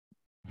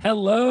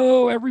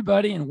Hello,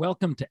 everybody, and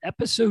welcome to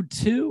episode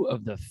 2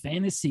 of the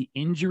Fantasy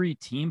Injury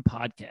Team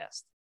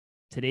podcast.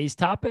 Today's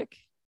topic,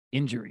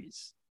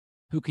 injuries.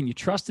 Who can you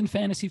trust in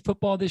fantasy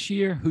football this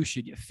year? Who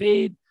should you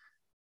fade?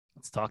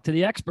 Let's talk to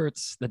the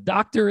experts. The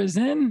doctor is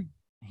in.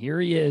 Here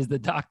he is, the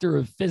doctor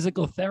of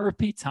physical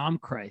therapy, Tom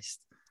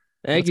Christ.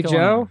 Thank you,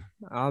 Joe.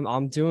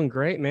 I'm doing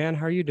great, man.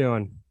 How are you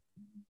doing?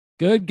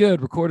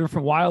 Good. Recording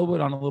from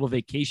Wildwood on a little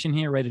vacation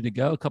here, ready to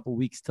go. A couple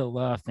weeks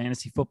till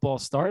fantasy football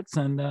starts,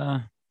 and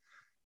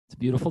it's a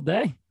beautiful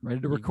day.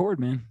 Ready to record,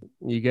 man.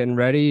 You getting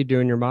ready? You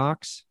doing your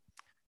mocks?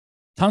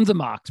 Tons of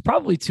mocks.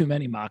 Probably too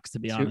many mocks, to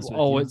be honest with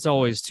you. It's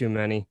always too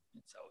many.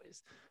 It's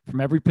always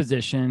from every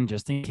position,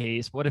 just in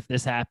case. What if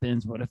this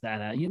happens? What if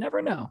that? You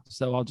never know.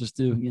 So I'll just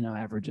do,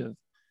 average of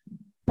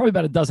probably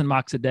about a dozen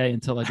mocks a day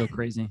until I go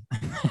crazy.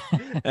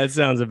 That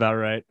sounds about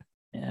right.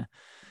 Yeah.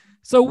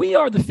 So we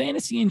are the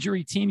Fantasy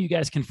Injury Team. You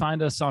guys can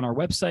find us on our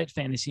website,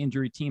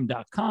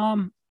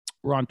 fantasyinjuryteam.com.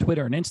 We're on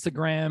Twitter and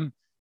Instagram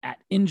at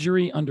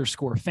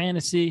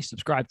injury_fantasy.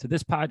 Subscribe to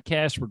this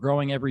podcast. We're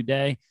growing every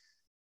day.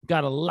 We've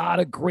got a lot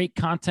of great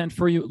content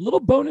for you. A little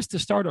bonus to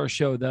start our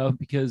show, though,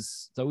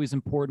 because it's always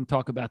important to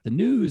talk about the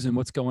news and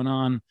what's going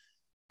on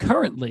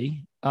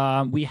currently.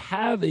 We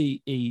have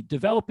a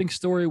developing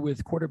story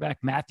with quarterback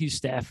Matthew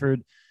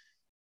Stafford.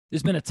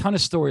 There's been a ton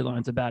of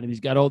storylines about him. He's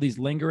got all these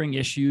lingering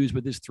issues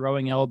with his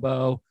throwing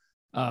elbow.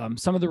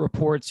 Some of the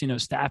reports,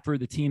 Stafford,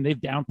 the team, they've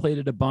downplayed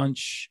it a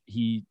bunch.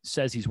 He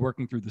says he's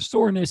working through the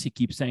soreness. He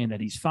keeps saying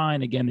that he's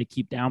fine. Again, they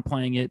keep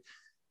downplaying it.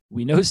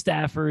 We know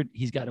Stafford.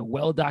 He's got a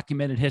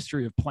well-documented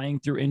history of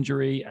playing through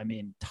injury. I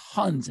mean,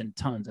 tons and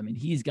tons. I mean,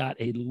 he's got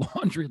a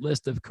laundry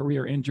list of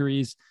career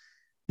injuries.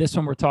 This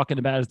one we're talking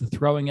about is the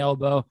throwing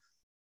elbow.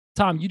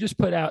 Tom, you just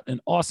put out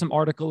an awesome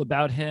article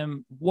about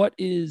him. What's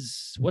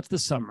the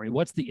summary?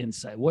 What's the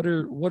insight? What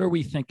are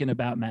we thinking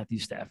about Matthew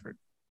Stafford?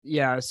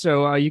 Yeah,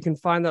 so you can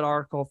find that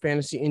article,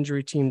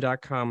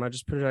 fantasyinjuryteam.com. I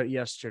just put it out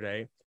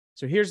yesterday.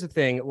 So here's the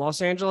thing.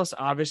 Los Angeles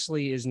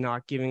obviously is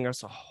not giving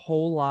us a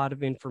whole lot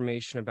of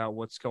information about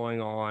what's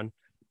going on.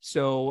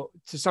 So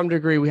to some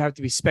degree, we have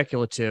to be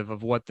speculative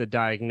of what the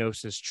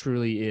diagnosis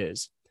truly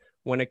is.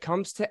 When it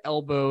comes to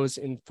elbows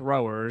and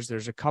throwers,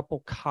 there's a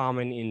couple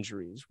common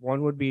injuries.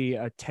 One would be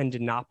a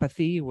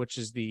tendinopathy, which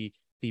is the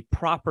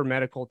proper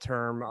medical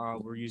term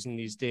we're using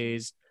these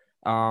days.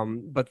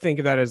 But think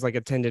of that as like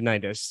a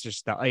tendinitis.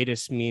 Just the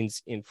itis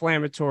means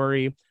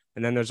inflammatory.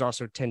 And then there's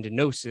also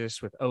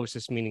tendinosis, with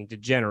osis meaning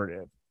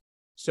degenerative.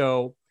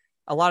 So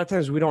a lot of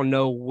times we don't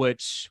know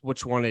which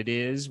one it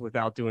is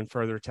without doing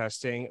further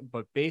testing.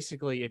 But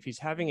basically, if he's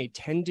having a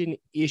tendon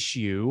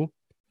issue,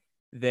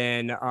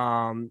 then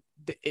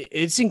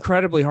it's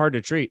incredibly hard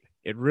to treat.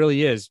 It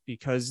really is,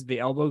 because the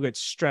elbow gets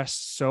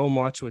stressed so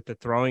much with the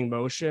throwing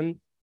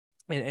motion,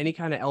 and any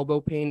kind of elbow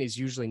pain is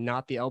usually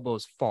not the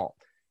elbow's fault.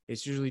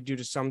 It's usually due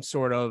to some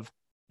sort of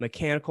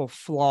mechanical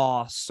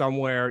flaw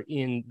somewhere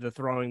in the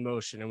throwing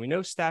motion. And we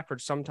know Stafford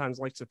sometimes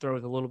likes to throw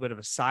with a little bit of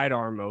a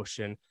sidearm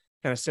motion,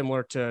 kind of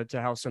similar to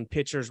how some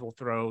pitchers will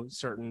throw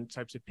certain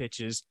types of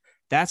pitches.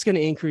 That's going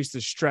to increase the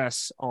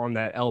stress on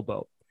that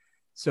elbow.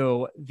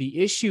 So the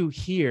issue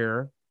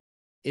here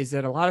is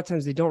that a lot of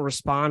times they don't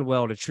respond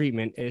well to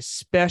treatment,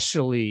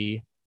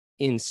 especially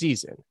in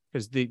season,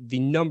 because the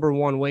number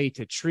one way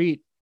to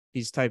treat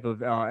these type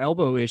of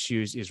elbow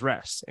issues is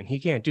rest, and he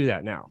can't do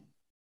that now.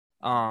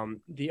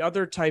 The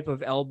other type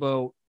of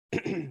elbow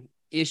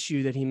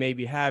issue that he may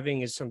be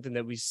having is something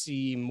that we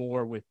see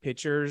more with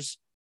pitchers,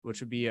 which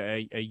would be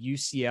a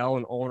UCL,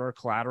 an ulnar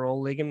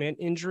collateral ligament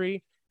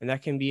injury. And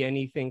that can be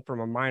anything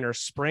from a minor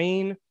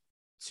sprain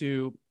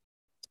to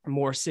a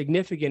more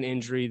significant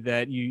injury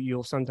that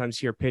you'll sometimes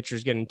hear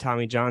pitchers getting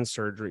Tommy John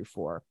surgery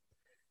for.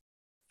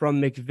 From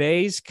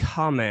McVay's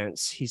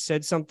comments, he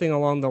said something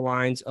along the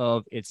lines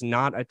of, it's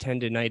not a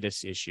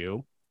tendinitis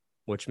issue,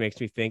 which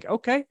makes me think,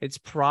 okay, it's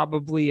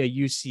probably a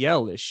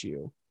UCL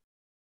issue.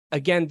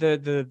 Again,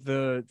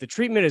 the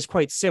treatment is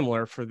quite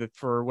similar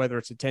for whether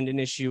it's a tendon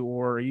issue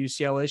or a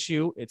UCL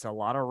issue. It's a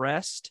lot of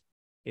rest.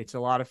 It's a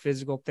lot of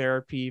physical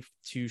therapy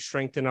to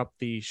strengthen up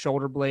the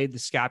shoulder blade, the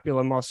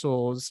scapula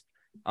muscles,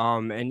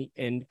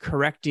 and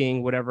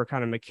correcting whatever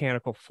kind of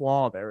mechanical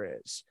flaw there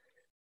is.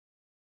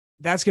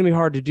 That's going to be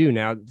hard to do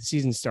now that the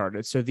season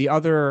started. So the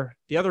other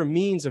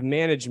means of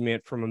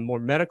management from a more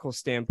medical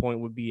standpoint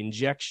would be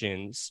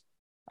injections,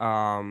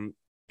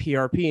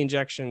 PRP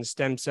injections,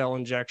 stem cell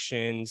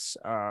injections,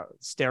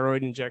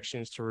 steroid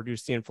injections to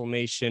reduce the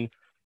inflammation.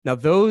 Now,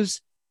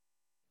 those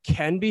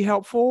can be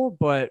helpful,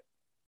 but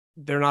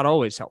they're not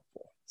always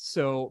helpful.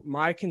 So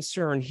my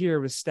concern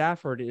here with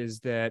Stafford is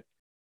that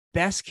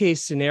best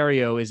case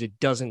scenario is it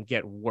doesn't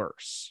get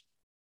worse.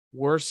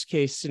 Worst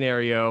case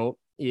scenario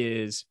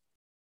is,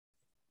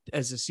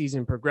 as the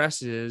season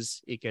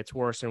progresses, it gets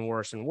worse and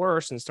worse and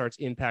worse and starts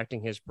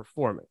impacting his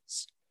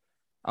performance.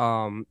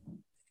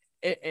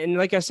 And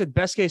like I said,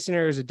 best case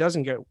scenario is it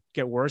doesn't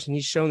get worse. And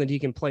he's shown that he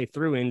can play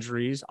through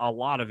injuries, a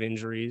lot of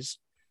injuries.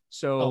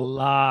 So a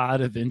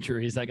lot of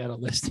injuries. I got a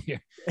list here.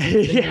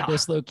 yeah,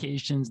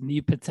 Dislocations, knee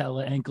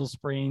patella, ankle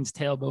sprains,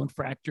 tailbone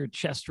fracture,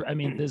 chest. I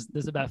mean,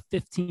 there's about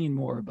 15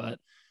 more. But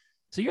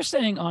so you're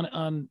saying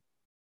on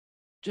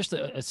just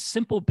a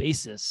simple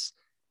basis,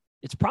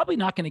 it's probably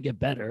not going to get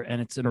better,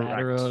 and it's a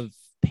matter of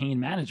pain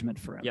management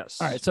for him. Yes.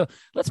 All right, so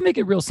let's make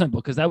it real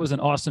simple, because that was an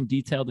awesome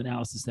detailed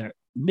analysis there.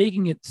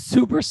 Making it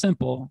super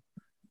simple,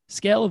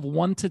 scale of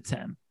 1 to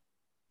 10.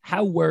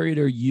 How worried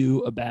are you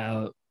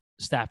about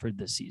Stafford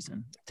this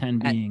season? 10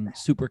 being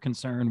super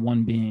concerned,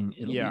 1 being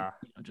it'll be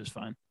just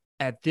fine.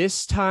 At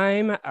this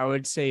time, I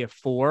would say a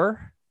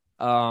 4.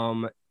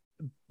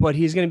 But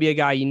he's going to be a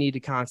guy you need to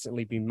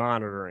constantly be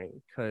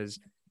monitoring, because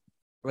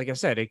like I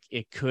said,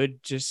 it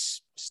could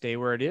just stay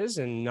where it is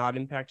and not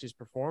impact his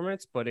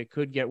performance, but it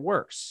could get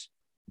worse.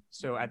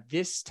 So at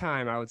this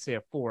time, I would say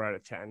a 4 out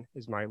of 10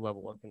 is my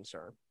level of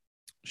concern.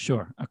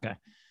 Sure. Okay.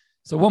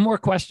 So one more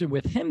question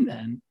with him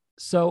then.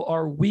 So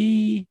are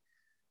we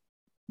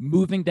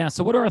moving down?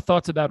 So what are our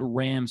thoughts about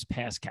Rams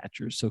pass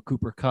catchers? So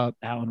Cooper Kupp,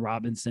 Allen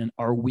Robinson,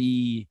 are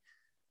we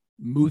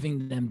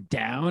moving them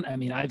down? I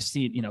mean, I've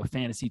seen,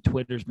 fantasy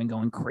Twitter's been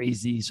going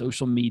crazy,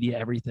 social media,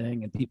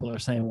 everything. And people are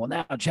saying, well,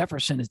 now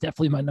Jefferson is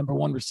definitely my number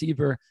 1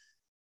 receiver.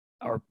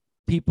 Are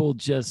people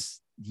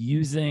just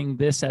using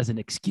this as an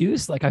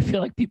excuse? Like, I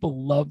feel like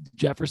people loved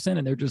Jefferson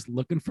and they're just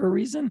looking for a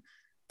reason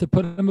to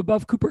put him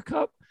above Cooper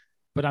Kupp.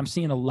 But I'm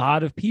seeing a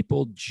lot of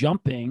people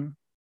jumping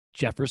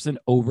Jefferson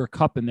over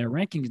Kupp in their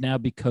rankings now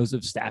because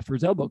of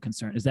Stafford's elbow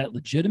concern. Is that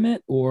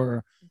legitimate,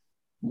 or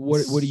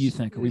what do you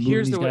think? Are we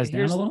moving these guys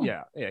down a little?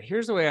 Yeah.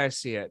 Here's the way I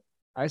see it.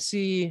 I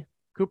see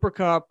Cooper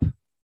Kupp,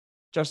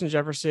 Justin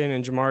Jefferson,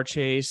 and Jamar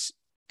Chase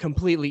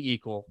completely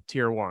equal,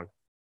 tier 1.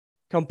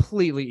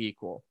 Completely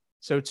equal.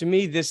 So to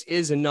me, this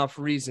is enough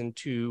reason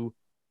to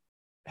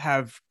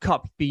have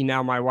Kupp be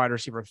now my wide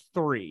receiver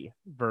 3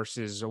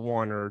 versus a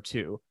 1 or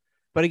 2.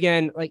 But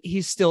again, like,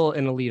 he's still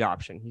an elite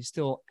option. He's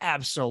still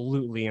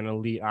absolutely an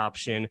elite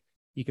option.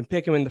 You can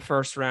pick him in the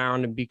first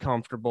round and be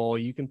comfortable.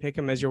 You can pick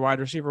him as your wide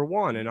receiver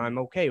 1, and I'm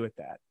okay with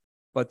that.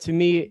 But to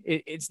me,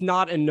 it's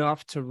not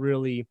enough to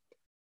really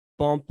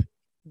bump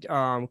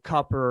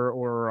Kupp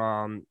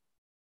or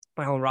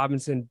Allen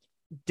Robinson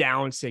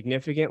down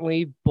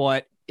significantly.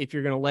 But if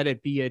you're going to let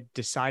it be a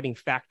deciding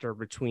factor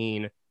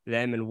between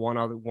them and one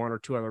or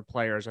two other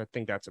players, I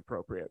think that's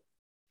appropriate.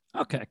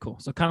 Okay, cool.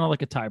 So kind of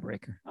like a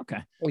tiebreaker. Okay.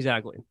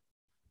 Exactly.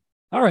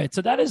 All right.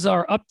 So that is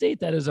our update.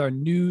 That is our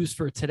news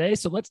for today.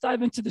 So let's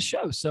dive into the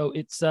show. So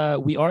it's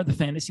we are the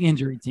fantasy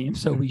injury team.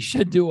 So we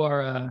should do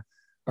our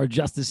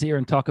justice here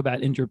and talk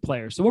about injured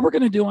players. So what we're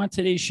going to do on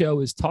today's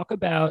show is talk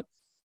about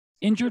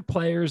injured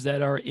players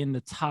that are in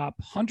the top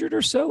 100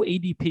 or so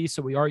ADP.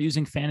 So we are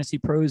using Fantasy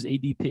Pros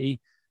ADP,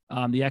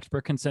 the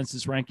expert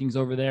consensus rankings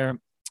over there.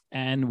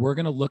 And we're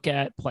going to look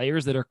at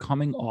players that are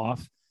coming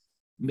off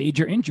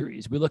major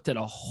injuries. We looked at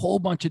a whole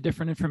bunch of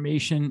different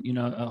information,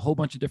 a whole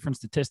bunch of different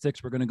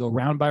statistics. We're going to go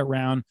round by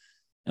round,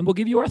 and we'll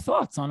give you our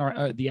thoughts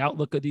on the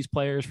outlook of these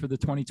players for the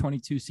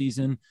 2022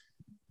 season.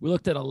 We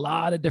looked at a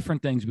lot of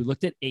different things. We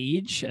looked at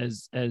age,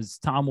 as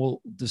Tom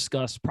will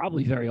discuss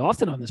probably very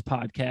often on this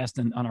podcast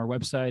and on our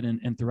website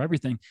and through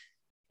everything.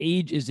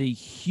 Age is a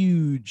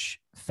huge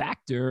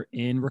factor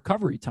in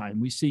recovery time.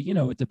 We see,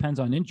 it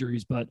depends on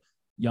injuries, but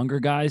younger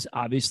guys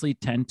obviously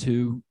tend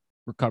to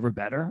recover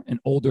better, and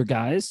older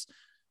guys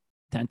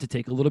tend to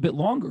take a little bit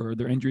longer.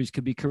 Their injuries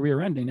could be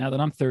career ending. Now that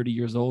I'm 30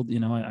 years old,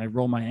 I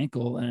roll my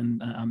ankle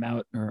and I'm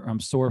out, or I'm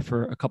sore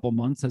for a couple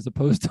months, as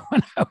opposed to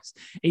when I was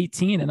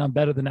 18 and I'm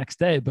better the next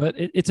day. But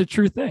it's a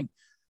true thing.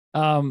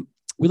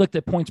 We looked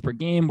at points per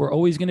game. We're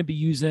always going to be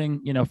using,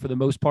 for the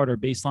most part, our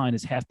baseline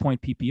is half point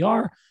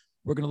PPR.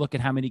 We're going to look at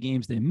how many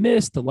games they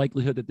missed, the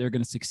likelihood that they're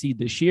going to succeed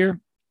this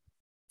year.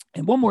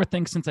 And one more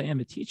thing, since I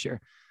am a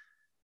teacher,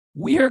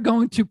 we are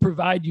going to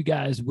provide you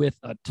guys with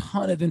a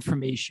ton of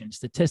information,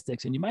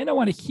 statistics, and you might not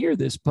want to hear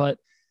this, but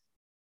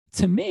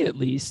to me, at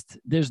least,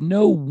 there's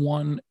no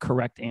one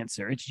correct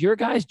answer. It's your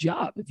guys'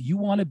 job. If you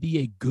want to be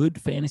a good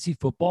fantasy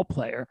football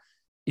player,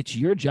 it's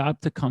your job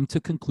to come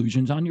to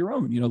conclusions on your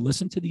own.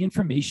 Listen to the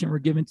information we're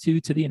given to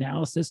the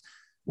analysis.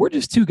 We're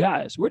just two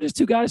guys.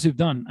 Who've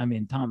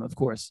done, Tom, of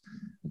course,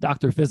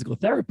 doctor of physical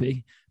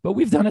therapy, but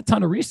we've done a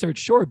ton of research,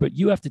 sure, but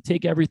you have to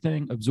take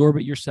everything, absorb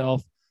it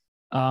yourself.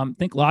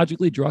 Think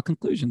logically, draw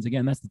conclusions.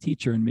 Again, that's the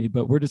teacher in me,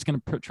 but we're just going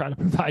to try to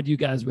provide you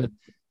guys with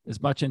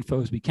as much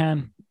info as we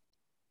can.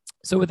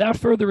 So without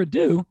further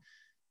ado,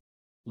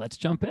 let's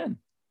jump in.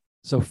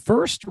 So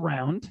first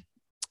round,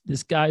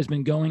 this guy's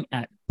been going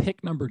at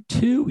pick number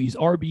 2. He's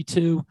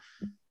RB2,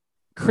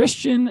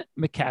 Christian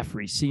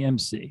McCaffrey,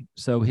 CMC.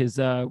 So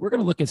we're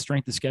going to look at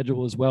strength of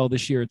schedule as well.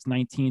 This year it's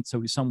 19th, so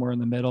he's somewhere in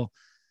the middle.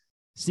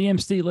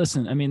 CMC,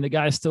 listen, the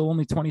guy's still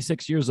only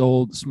 26 years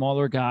old,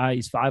 smaller guy.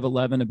 He's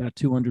 5'11", about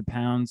 200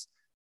 pounds,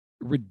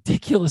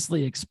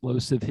 ridiculously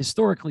explosive.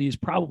 Historically, he's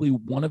probably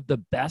one of the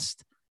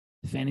best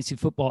fantasy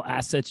football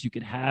assets you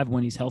could have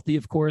when he's healthy,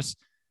 of course.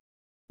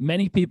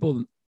 Many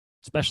people,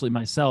 especially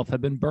myself,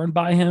 have been burned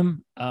by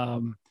him.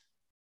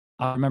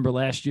 I remember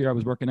last year I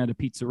was working at a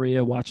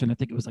pizzeria watching, I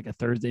think it was like a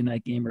Thursday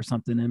night game or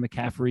something, and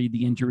McCaffrey,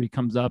 the injury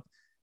comes up,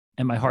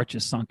 and my heart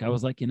just sunk. I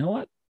was like, you know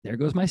what? There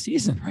goes my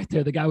season right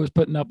there. The guy was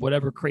putting up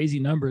whatever crazy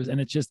numbers,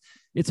 and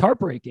it's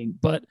heartbreaking.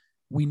 But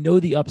we know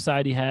the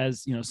upside he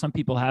has. Some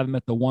people have him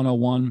at the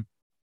 101.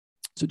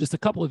 So just a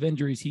couple of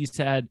injuries he's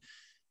had.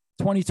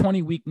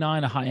 2020 week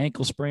 9, a high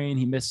ankle sprain.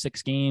 He missed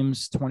 6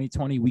 games.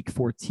 2020 week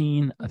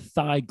 14, a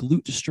thigh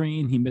glute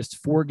strain. He missed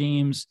 4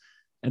 games.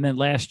 And then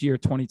last year,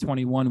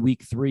 2021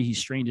 week 3, he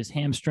strained his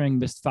hamstring,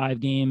 missed 5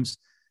 games.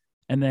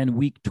 And then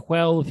week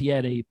 12, he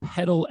had a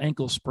pedal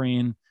ankle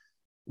sprain,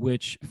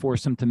 which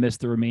forced him to miss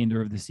the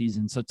remainder of the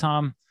season. So,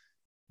 Tom,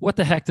 what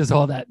the heck does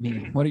all that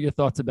mean? What are your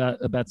thoughts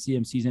about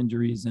CMC's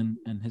injuries and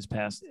his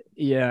past?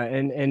 Yeah,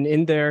 and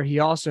in there, he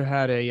also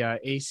had a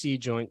AC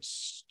joint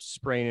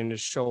sprain in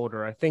his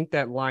shoulder. I think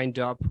that lined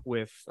up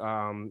with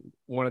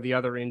one of the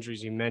other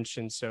injuries you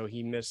mentioned, so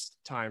he missed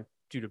time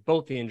due to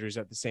both the injuries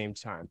at the same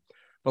time.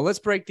 But let's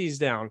break these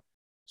down.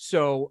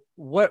 So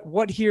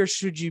what here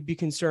should you be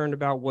concerned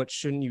about? What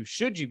shouldn't you?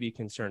 Should you be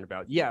concerned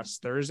about? Yes,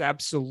 there is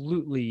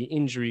absolutely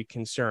injury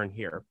concern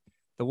here.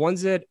 The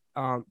ones that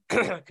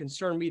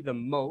concern me the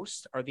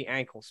most are the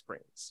ankle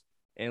sprains.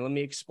 And let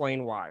me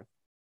explain why.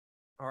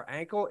 Our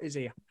ankle is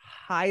a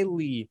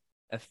highly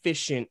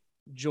efficient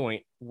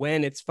joint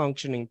when it's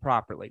functioning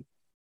properly.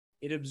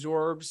 It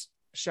absorbs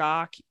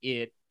shock.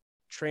 It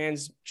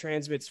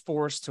transmits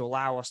force to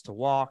allow us to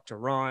walk, to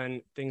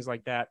run, things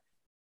like that.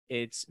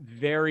 It's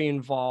very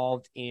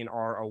involved in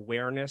our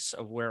awareness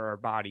of where our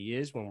body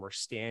is when we're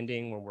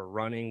standing, when we're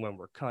running, when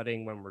we're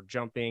cutting, when we're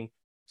jumping,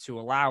 to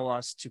allow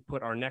us to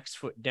put our next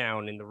foot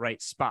down in the right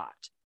spot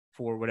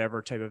for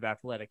whatever type of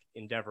athletic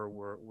endeavor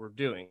we're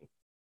doing.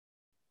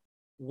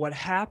 What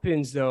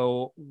happens,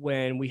 though,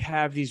 when we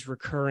have these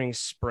recurring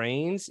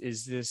sprains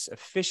is this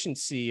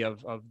efficiency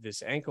of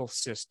this ankle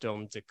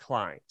system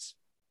declines.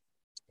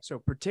 So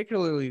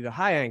particularly the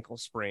high ankle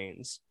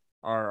sprains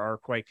are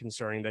quite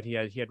concerning. That he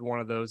had one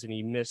of those and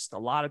he missed a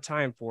lot of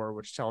time for,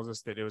 which tells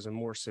us that it was a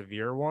more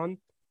severe one.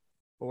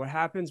 But what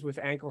happens with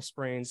ankle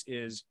sprains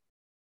is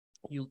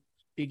you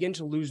begin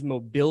to lose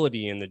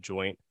mobility in the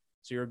joint.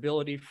 So your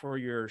ability for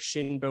your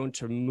shin bone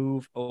to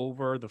move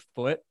over the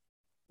foot,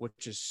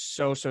 which is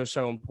so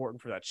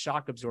important for that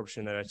shock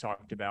absorption that I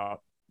talked about,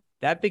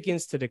 that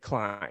begins to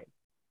decline.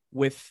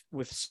 With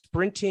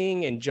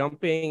sprinting and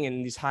jumping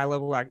and these high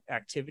level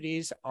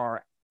activities,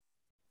 our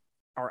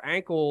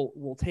ankle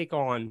will take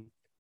on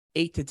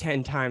 8 to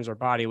 10 times our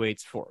body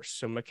weight's force.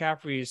 So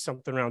McCaffrey is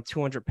something around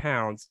 200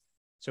 pounds.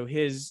 So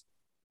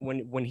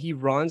when he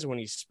runs, when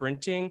he's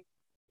sprinting,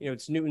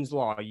 it's Newton's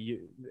law.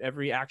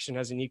 Every action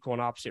has an equal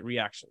and opposite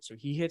reaction. So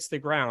he hits the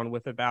ground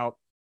with about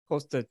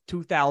close to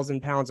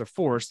 2,000 pounds of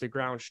force. The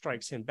ground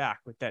strikes him back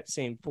with that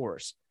same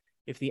force.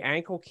 If the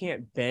ankle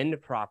can't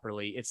bend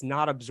properly, it's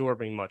not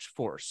absorbing much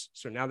force.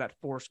 So now that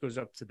force goes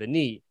up to the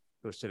knee,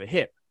 goes to the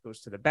hip,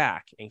 goes to the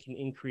back, and can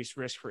increase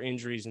risk for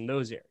injuries in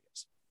those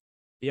areas.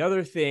 The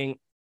other thing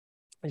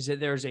is that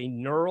there's a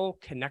neural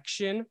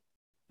connection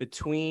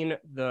between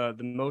the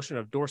motion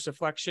of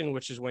dorsiflexion,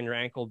 which is when your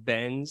ankle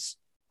bends,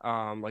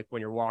 like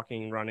when you're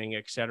walking, running,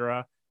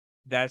 etc.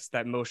 That's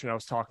that motion I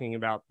was talking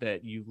about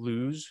that you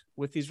lose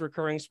with these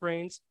recurring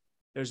sprains.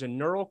 There's a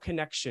neural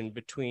connection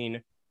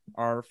between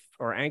our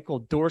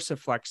ankle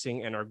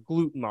dorsiflexing and our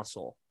glute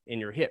muscle in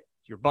your hip,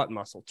 your butt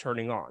muscle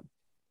turning on.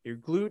 Your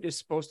glute is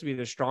supposed to be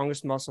the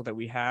strongest muscle that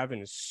we have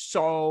and is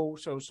so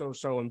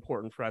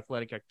important for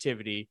athletic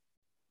activity,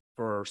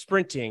 for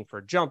sprinting,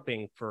 for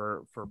jumping,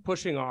 for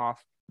pushing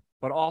off,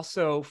 but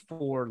also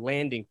for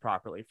landing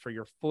properly, for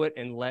your foot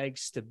and leg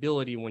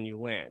stability when you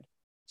land.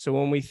 So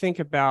when we think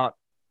about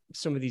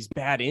some of these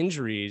bad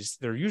injuries,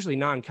 they're usually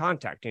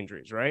non-contact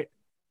injuries, right?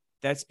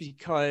 That's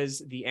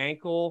because the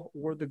ankle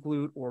or the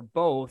glute or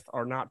both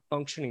are not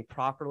functioning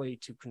properly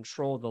to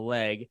control the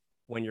leg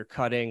when you're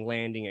cutting,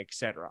 landing,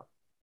 etc.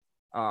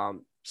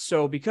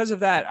 So because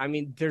of that, I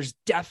mean, there's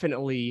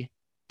definitely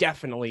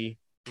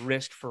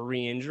risk for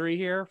re-injury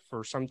here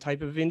for some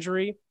type of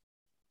injury.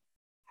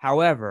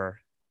 However,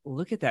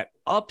 look at that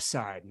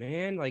upside,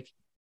 man. Like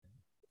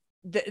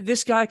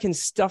this guy can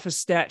stuff a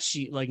stat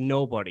sheet like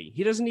nobody.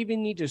 He doesn't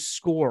even need to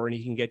score and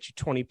he can get you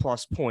 20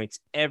 plus points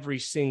every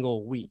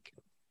single week.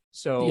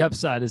 So the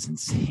upside is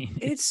insane.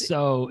 It's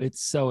so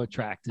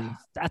attractive.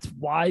 That's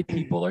why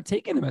people are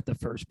taking him at the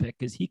first pick,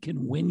 because he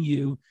can win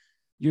you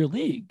your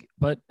league.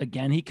 But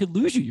again, he could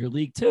lose you your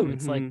league too.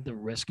 It's like the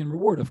risk and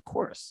reward, of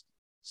course.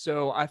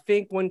 So I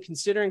think when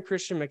considering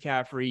Christian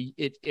McCaffrey,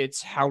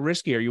 it's how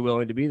risky are you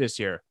willing to be this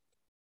year?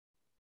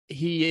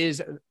 He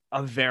is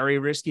a very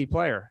risky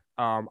player.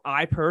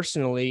 I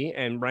personally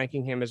am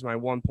ranking him as my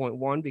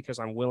 1.1 because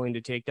I'm willing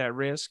to take that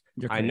risk.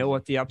 I know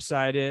what the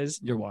upside is.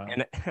 You're wild.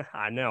 And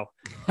I know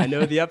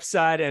the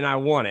upside and I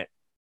want it.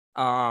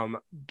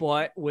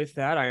 But with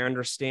that, I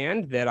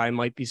understand that I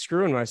might be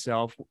screwing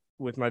myself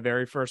with my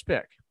very first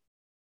pick.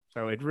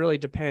 So it really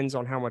depends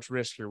on how much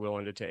risk you're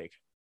willing to take.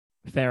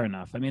 Fair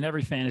enough. I mean,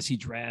 every fantasy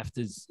draft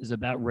is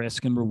about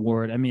risk and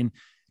reward. I mean,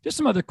 Just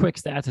some other quick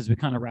stats as we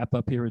kind of wrap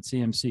up here at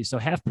CMC. So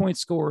half-point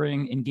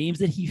scoring in games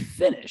that he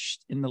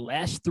finished in the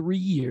last 3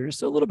 years,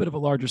 so a little bit of a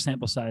larger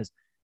sample size.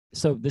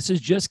 So this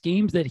is just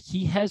games that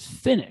he has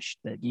finished,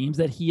 that games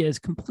that he has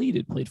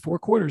completed, played 4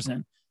 quarters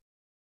in.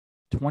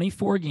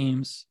 24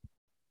 games,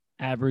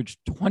 averaged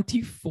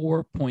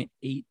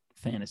 24.8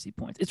 fantasy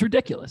points. It's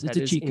ridiculous. It's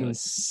a cheat code.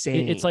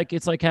 Insane.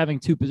 It's like having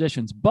 2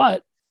 positions.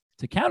 But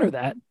to counter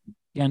that,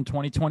 again,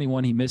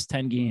 2021, he missed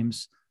 10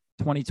 games.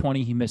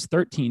 2020, he missed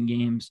 13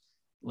 games.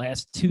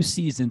 Last 2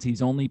 seasons,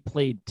 he's only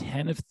played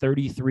 10 of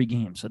 33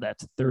 games. So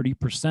that's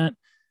 30%.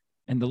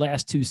 And the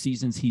last 2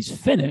 seasons, he's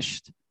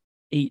finished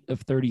 8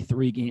 of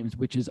 33 games,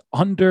 which is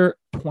under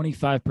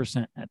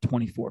 25% at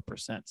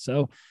 24%.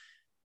 So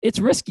it's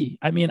risky.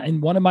 I mean,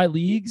 in one of my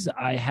leagues,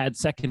 I had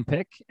second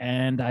pick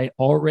and I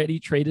already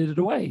traded it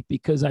away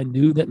because I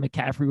knew that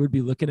McCaffrey would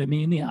be looking at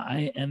me in the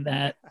eye and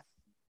that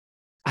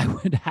I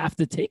would have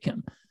to take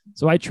him.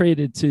 So I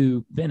traded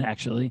to Vin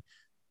actually.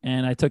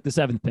 And I took the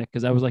 7th pick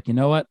because I was like, you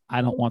know what?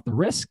 I don't want the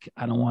risk.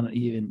 I don't want to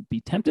even be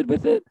tempted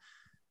with it.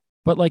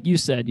 But like you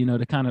said,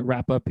 to kind of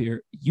wrap up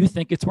here, you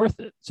think it's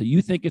worth it. So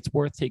you think it's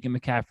worth taking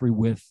McCaffrey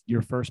with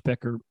your first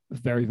pick or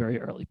very, very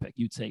early pick.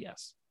 You'd say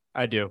yes.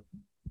 I do.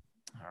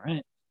 All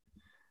right.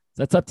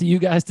 So that's up to you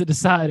guys to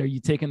decide. Are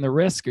you taking the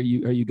risk? Are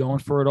you going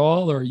for it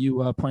all? Or are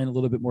you playing a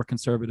little bit more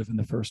conservative in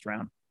the first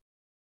round?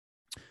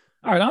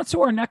 All right, on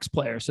to our next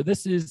player. So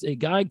this is a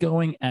guy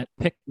going at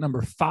pick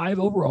number 5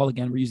 overall.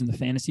 Again, we're using the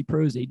Fantasy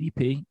Pros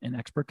ADP and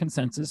expert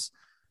consensus.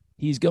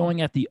 He's going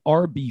at the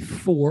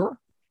RB4.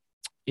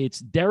 It's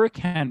Derrick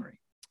Henry.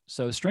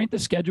 So strength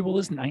of schedule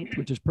is 9th,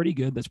 which is pretty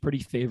good. That's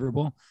pretty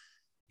favorable.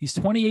 He's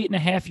 28 and a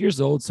half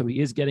years old, so he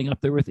is getting up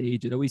there with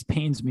age. It always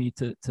pains me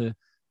to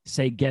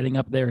say getting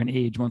up there in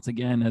age once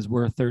again, as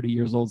we're 30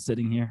 years old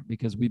sitting here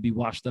because we'd be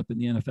washed up in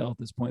the NFL at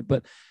this point.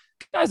 But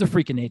guy's a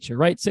freak of nature,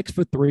 right?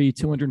 6'3",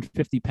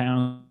 250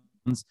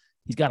 pounds.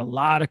 He's got a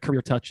lot of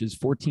career touches,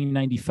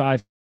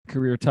 1,495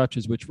 career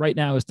touches, which right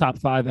now is top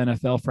 5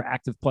 NFL for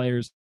active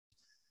players.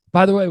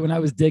 By the way, when I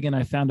was digging,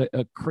 I found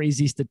a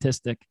crazy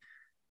statistic.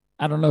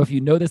 I don't know if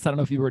you know this. I don't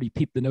know if you've already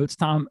peeped the notes,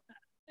 Tom.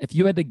 If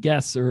you had to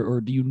guess,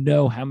 or do you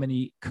know how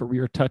many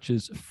career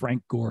touches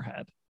Frank Gore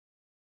had?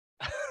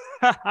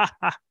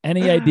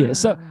 Any idea?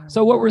 So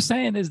what we're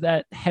saying is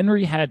that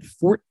Henry had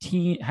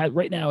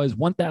right now is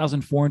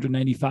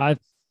 1,495.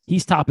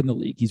 He's top in the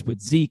league. He's with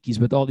Zeke. He's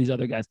with all these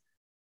other guys.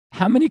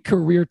 How many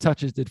career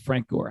touches did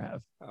Frank Gore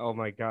have? Oh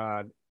my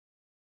God.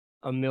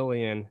 1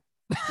 million.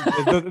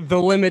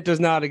 the limit does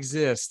not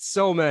exist.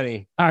 So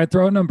many. All right,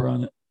 throw a number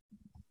on it.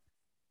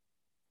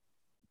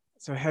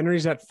 So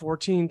Henry's at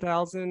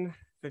 14,000.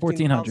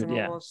 1,400,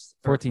 yeah.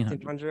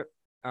 1,400.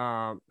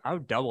 I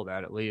would double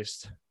that at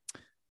least.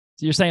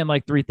 So you're saying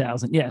like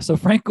 3,000. Yeah. So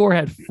Frank Gore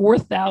had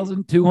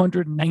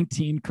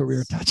 4,219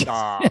 career touches.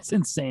 That's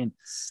insane.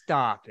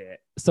 Stop it.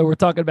 So we're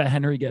talking about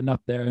Henry getting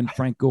up there, and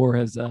Frank Gore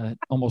has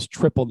almost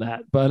tripled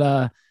that.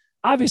 But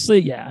obviously,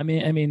 yeah. I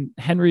mean,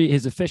 Henry,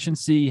 his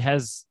efficiency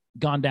has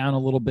gone down a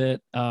little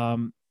bit.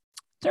 In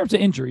terms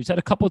of injuries, had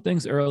a couple of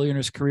things earlier in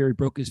his career. He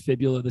broke his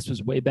fibula. This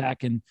was way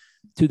back in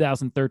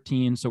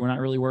 2013. So we're not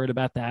really worried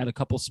about that. A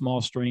couple small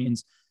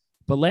strains.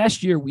 But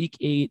last year, week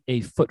 8,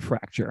 a foot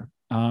fracture.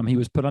 He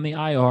was put on the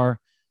IR,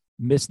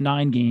 missed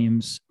 9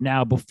 games.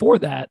 Now, before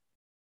that,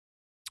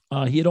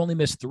 he had only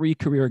missed 3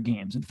 career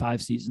games in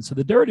 5 seasons. So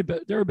the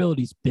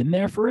durability's been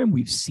there for him.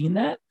 We've seen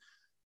that.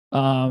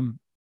 And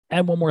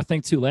one more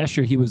thing, too. Last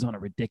year, he was on a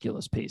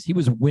ridiculous pace. He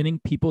was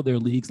winning people their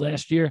leagues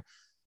last year.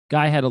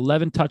 Guy had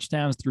 11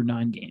 touchdowns through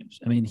 9 games.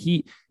 I mean,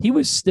 he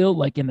was still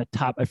like in the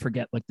top, I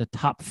forget, like the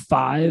top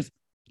 5,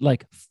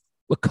 like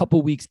a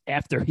couple weeks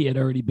after he had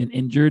already been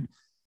injured.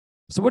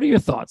 So what are your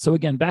thoughts? So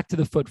again, back to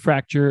the foot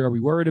fracture. Are we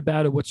worried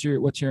about it? What's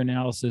your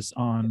analysis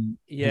on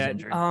his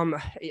injury?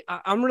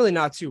 I'm really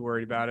not too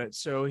worried about it.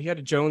 So he had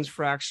a Jones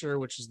fracture,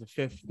 which is the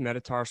 5th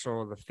metatarsal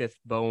or the 5th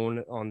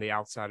bone on the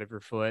outside of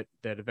your foot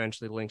that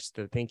eventually links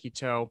to the pinky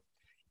toe.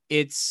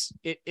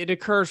 It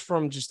occurs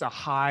from just a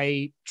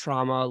high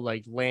trauma,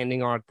 like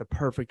landing on it the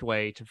perfect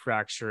way to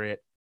fracture it.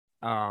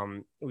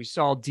 We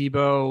saw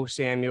Deebo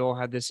Samuel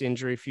had this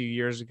injury a few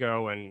years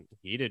ago, and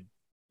he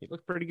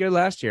looked pretty good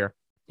last year.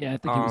 Yeah, I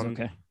think he was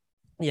okay.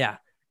 Yeah.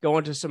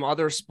 Going to some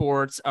other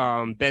sports.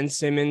 Ben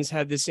Simmons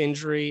had this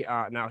injury.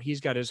 Now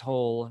he's got his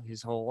whole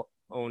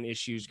own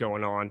issues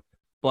going on.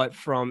 But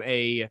from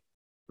a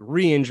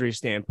re-injury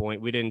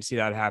standpoint, we didn't see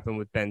that happen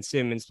with Ben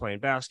Simmons playing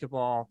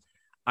basketball.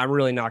 I'm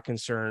really not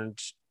concerned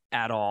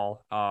at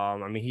all.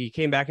 I mean, he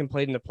came back and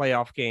played in the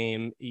playoff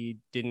game. He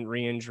didn't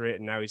re-injure it,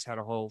 and now he's had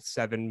a whole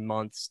 7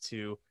 months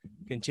to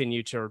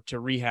continue to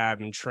rehab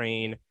and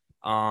train.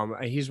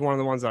 He's one of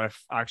the ones that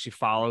I actually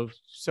follow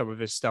some of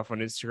his stuff on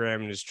Instagram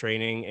and his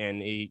training,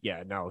 and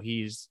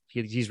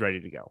he's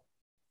ready to go.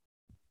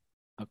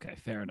 Okay,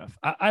 fair enough.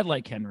 I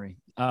like Henry.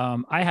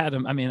 I had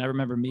him. I mean, I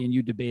remember me and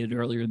you debated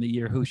earlier in the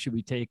year, who should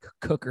we take,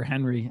 Cook or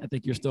Henry? I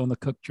think you're still on the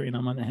Cook train.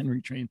 I'm on the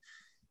Henry train.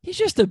 He's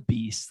just a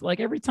beast. Like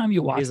every time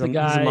you watch the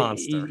guy,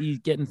 he's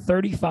getting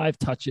 35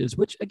 touches,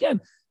 which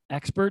again,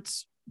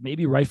 experts,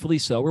 maybe rightfully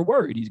so, are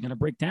worried he's going to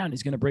break down.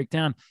 He's going to break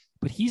down.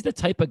 But he's the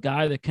type of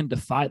guy that can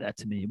defy that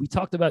to me. We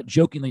talked about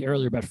jokingly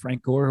earlier about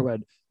Frank Gore, who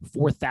had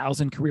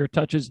 4,000 career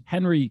touches.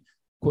 Henry,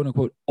 quote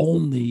unquote,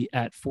 only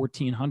at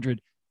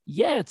 1,400.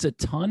 Yeah, it's a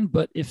ton,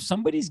 but if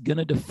somebody's going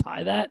to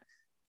defy that,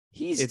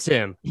 it's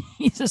him.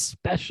 He's a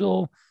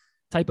special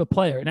type of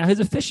player. Now, his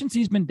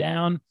efficiency's been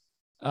down.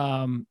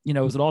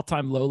 It was an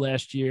all-time low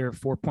last year,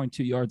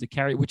 4.2 yards a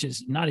carry, which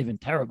is not even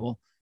terrible.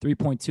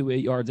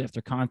 3.28 yards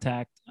after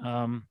contact.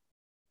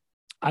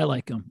 I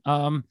like him.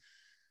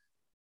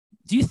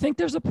 Do you think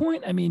there's a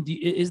point? I mean,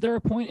 is there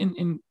a point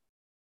in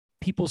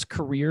people's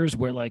careers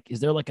where, like,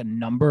 is there like a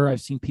number?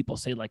 I've seen people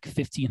say like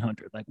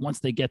 1,500. Like once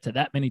they get to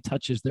that many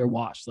touches, they're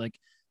washed. Like,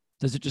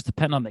 does it just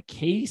depend on the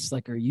case?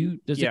 Like,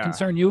 does it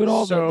concern you at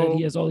all that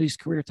he has all these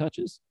career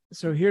touches?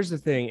 So here's the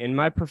thing. In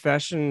my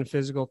profession,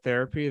 physical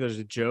therapy, there's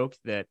a joke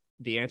that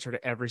the answer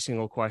to every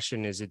single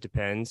question is it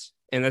depends.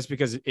 And that's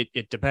because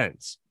it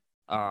depends.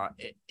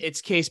 It's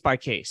case by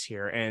case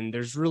here. And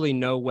there's really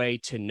no way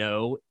to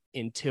know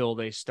until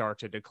they start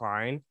to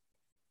decline.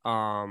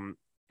 I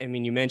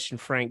mean, you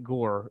mentioned Frank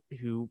Gore,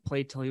 who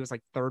played till he was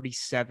like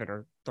 37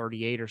 or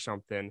 38 or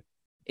something.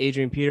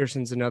 Adrian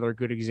Peterson's another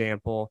good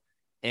example.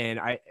 And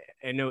I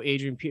know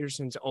Adrian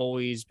Peterson's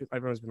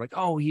everyone's been like,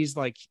 oh, he's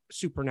like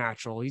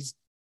supernatural. He's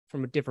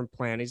from a different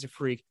planet. He's a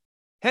freak.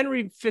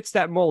 Henry fits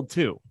that mold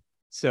too.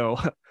 So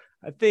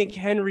I think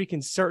Henry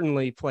can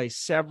certainly play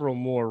several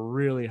more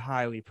really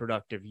highly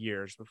productive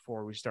years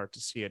before we start to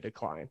see a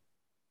decline.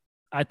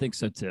 I think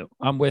so too.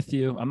 I'm with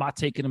you. I'm not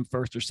taking him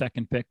first or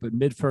second pick, but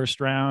mid-first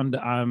round,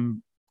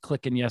 I'm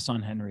clicking yes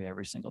on Henry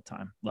every single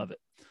time. Love it.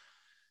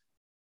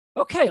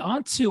 Okay,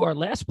 on to our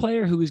last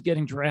player who is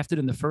getting drafted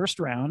in the first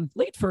round,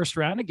 late first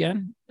round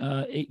again.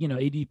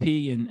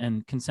 ADP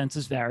and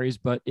consensus varies,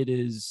 but it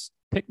is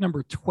pick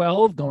number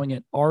 12 going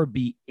at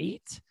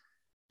RB8,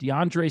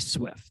 DeAndre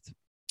Swift.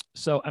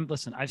 So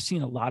I've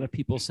seen a lot of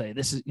people say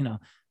this is,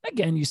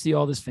 again, you see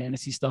all this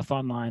fantasy stuff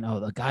online. Oh,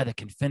 the guy that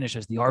can finish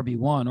as the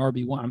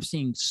RB1. I'm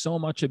seeing so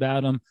much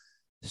about him.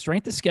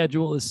 Strength of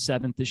schedule is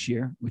 7th this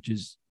year, which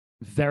is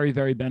very,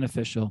 very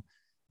beneficial.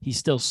 He's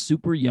still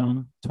super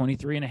young,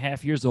 23 and a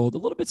half years old, a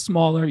little bit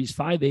smaller. He's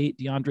 5'8".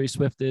 DeAndre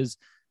Swift is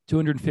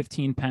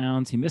 215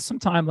 pounds. He missed some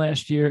time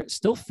last year,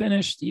 still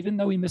finished, even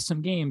though he missed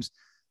some games,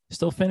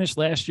 still finished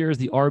last year as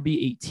the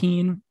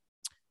RB18,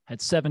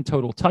 had 7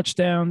 total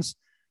touchdowns.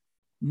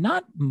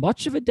 Not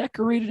much of a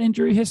decorated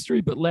injury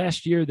history, but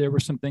last year there were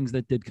some things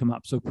that did come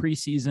up. So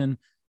preseason,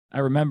 I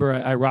remember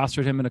I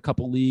rostered him in a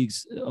couple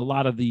leagues. A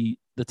lot of the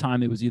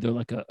time it was either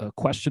like a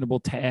questionable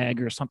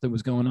tag or something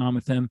was going on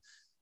with him.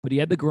 But he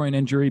had the groin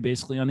injury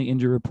basically on the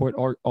injury report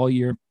all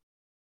year.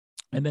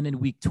 And then in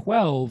week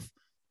 12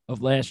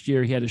 of last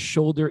year, he had a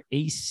shoulder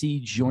AC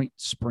joint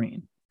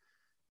sprain.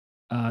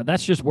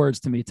 That's just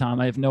words to me,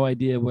 Tom. I have no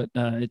idea what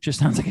it just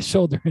sounds like a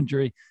shoulder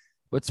injury.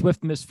 But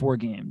Swift missed 4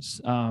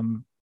 games.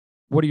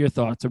 What are your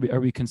thoughts? Are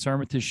we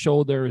concerned with his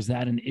shoulder? Is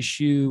that an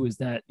issue? Is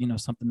that,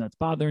 something that's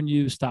bothering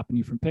you, stopping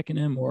you from picking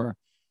him? Or,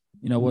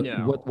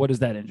 what is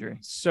that injury?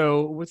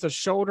 So with a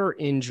shoulder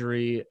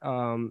injury,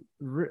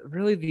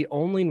 really the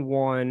only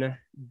one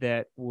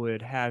that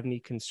would have me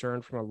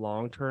concerned from a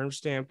long-term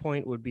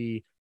standpoint would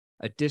be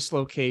a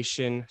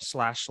dislocation /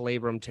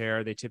 labrum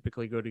tear. They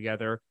typically go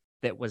together,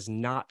 that was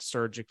not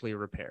surgically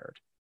repaired.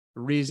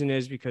 The reason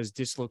is because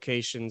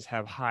dislocations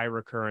have high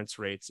recurrence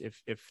rates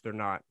if they're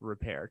not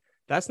repaired.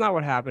 That's not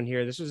what happened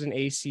here. This was an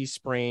AC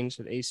sprain.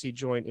 So the AC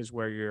joint is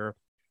where your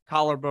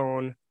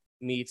collarbone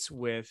meets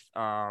with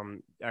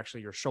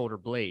actually your shoulder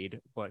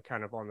blade, but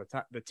kind of on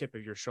the tip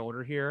of your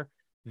shoulder here.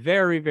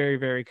 Very, very,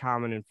 very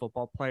common in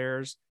football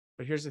players.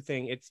 But here's the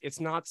thing. It's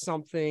not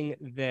something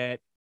that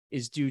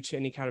is due to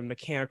any kind of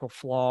mechanical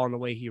flaw in the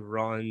way he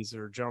runs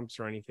or jumps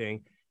or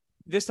anything.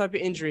 This type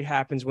of injury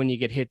happens when you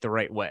get hit the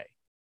right way.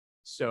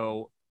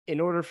 So in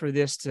order for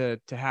this to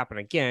happen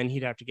again,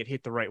 he'd have to get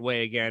hit the right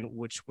way again,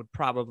 which would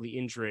probably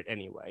injure it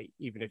anyway,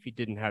 even if he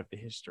didn't have the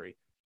history.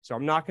 So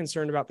I'm not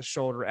concerned about the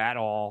shoulder at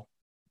all,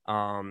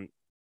 or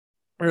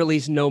at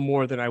least no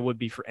more than I would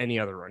be for any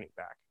other running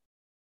back.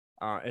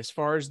 As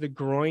far as the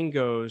groin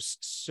goes,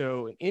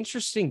 so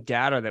interesting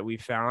data that we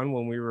found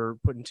when we were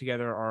putting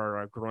together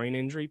our groin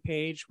injury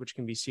page, which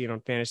can be seen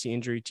on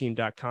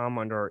fantasyinjuryteam.com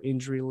under our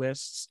injury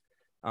lists.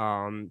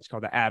 It's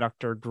called the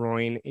adductor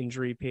groin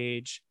injury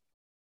page.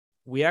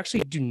 We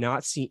actually do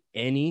not see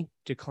any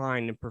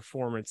decline in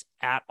performance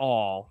at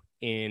all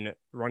in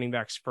running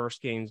backs'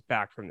 first games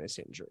back from this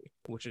injury,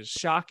 which is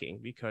shocking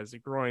because the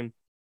groin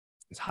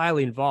is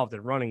highly involved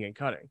in running and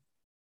cutting.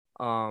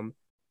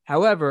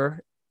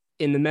 However,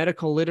 in the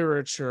medical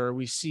literature,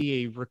 we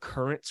see a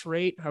recurrence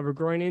rate of a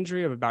groin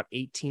injury of about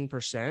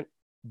 18%,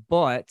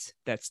 but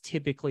that's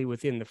typically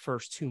within the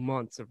first 2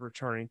 months of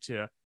returning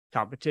to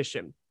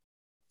competition.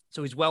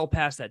 So he's well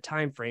past that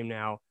time frame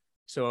now.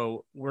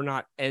 So we're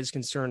not as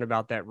concerned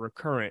about that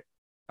recurrence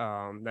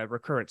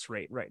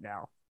rate right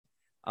now.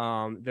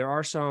 There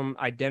are some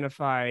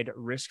identified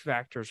risk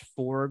factors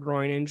for a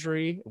groin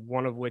injury,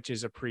 one of which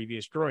is a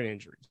previous groin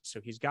injury.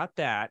 So he's got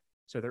that.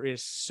 So there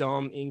is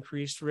some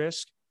increased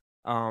risk.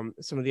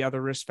 Some of the other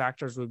risk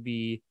factors would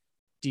be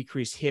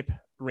decreased hip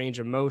range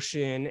of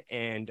motion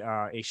and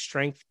a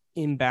strength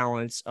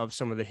imbalance of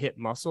some of the hip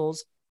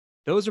muscles.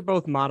 Those are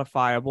both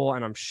modifiable,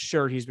 and I'm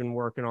sure he's been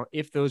working on,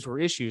 if those were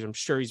issues, I'm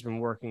sure he's been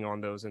working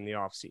on those in the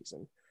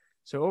offseason.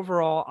 So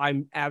overall,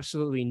 I'm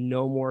absolutely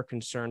no more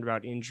concerned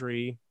about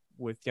injury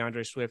with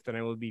DeAndre Swift than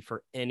I would be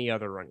for any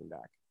other running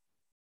back.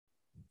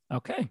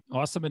 Okay,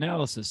 awesome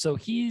analysis. So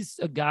he's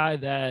a guy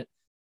that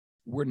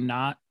we're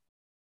not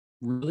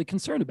really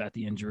concerned about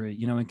the injury,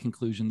 in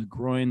conclusion, the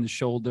groin, the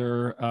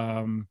shoulder.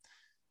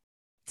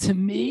 To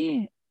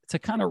me, to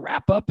kind of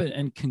wrap up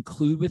and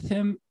conclude with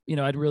him,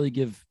 I'd really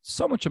give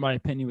so much of my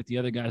opinion with the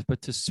other guys, but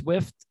to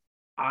Swift,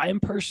 I am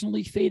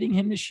personally fading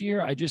him this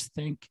year. I just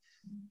think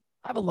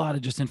I have a lot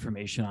of just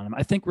information on him.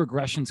 I think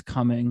regression's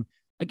coming.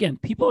 Again,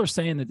 people are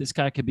saying that this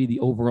guy could be the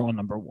overall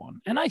number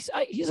one. And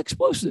he's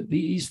explosive.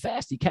 He's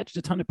fast. He catches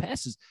a ton of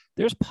passes.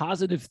 There's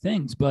positive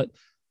things, but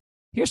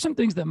here's some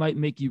things that might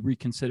make you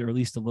reconsider at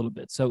least a little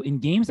bit. So in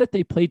games that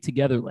they played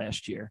together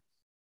last year,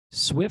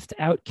 Swift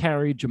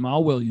outcarried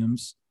Jamal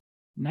Williams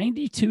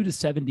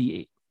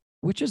 92-78,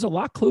 which is a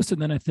lot closer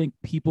than I think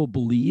people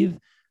believe.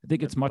 I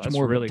think it's much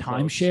more really of a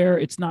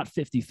timeshare. It's not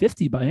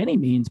 50-50 by any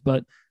means,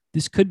 but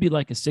this could be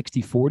like a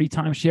 60-40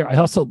 timeshare. I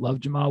also love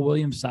Jamal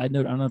Williams. Side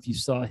note, I don't know if you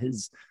saw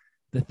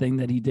the thing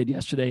that he did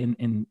yesterday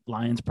in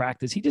Lions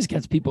practice. He just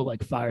gets people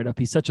like fired up.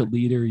 He's such a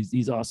leader.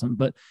 He's awesome,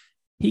 but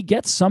he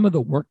gets some of the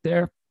work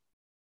there.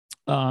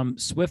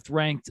 Swift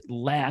ranked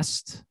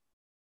last.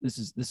 This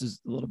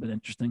is a little bit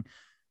interesting.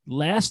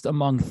 Last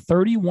among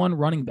 31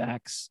 running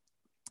backs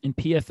in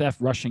PFF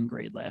rushing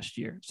grade last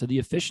year. So the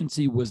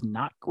efficiency was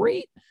not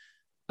great.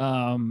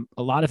 A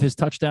lot of his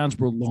touchdowns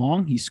were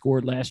long. He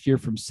scored last year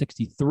from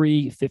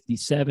 63,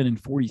 57,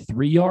 and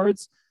 43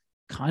 yards.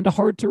 Kind of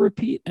hard to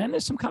repeat. And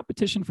there's some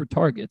competition for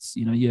targets.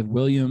 You have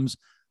Williams,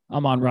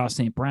 Amon-Ra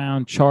St.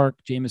 Brown, Chark,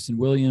 Jamison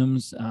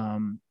Williams,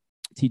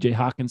 TJ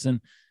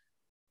Hawkinson.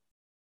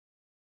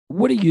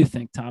 What do you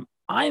think, Tom?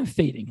 I'm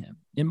fading him.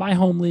 In my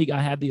home league,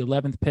 I have the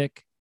 11th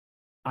pick.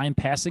 I'm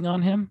passing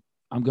on him.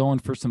 I'm going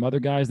for some other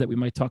guys that we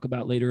might talk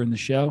about later in the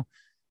show.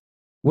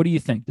 What do you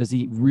think? Does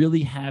he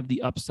really have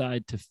the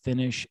upside to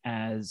finish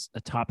as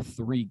a top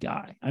 3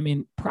 guy? I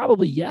mean,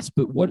 probably yes,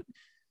 but what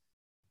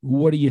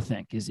do you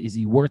think? Is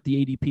he worth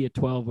the ADP at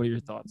 12? What are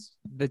your thoughts?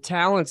 The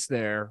talent's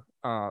there,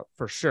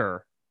 for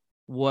sure.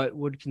 What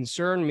would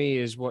concern me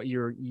is what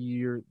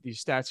the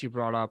stats you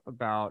brought up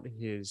about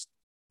his.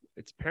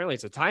 Apparently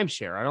it's a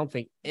timeshare. I don't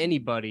think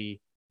anybody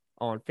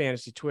on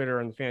fantasy Twitter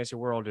and the fantasy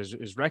world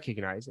is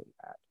recognizing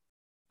that.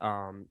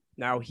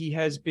 Now he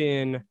has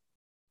been,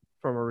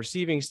 from a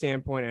receiving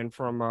standpoint and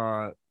from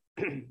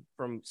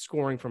from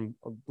scoring from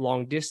a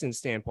long distance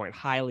standpoint,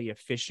 highly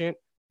efficient,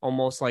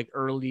 almost like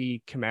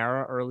early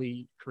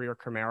career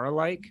Kamara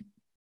like.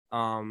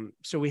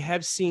 So we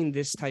have seen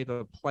this type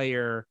of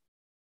player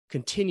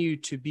continue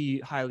to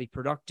be highly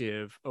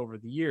productive over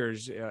the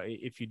years.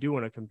 If you do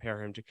want to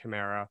compare him to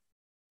Kamara,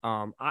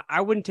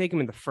 I wouldn't take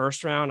him in the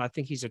first round. I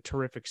think he's a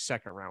terrific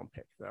second round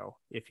pick, though,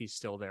 if he's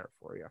still there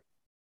for you.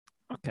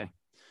 Okay.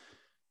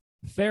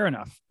 Fair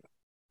enough.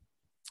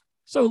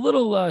 So a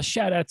little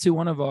shout out to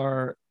one of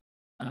our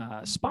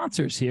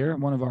sponsors here.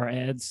 One of our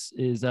ads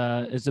is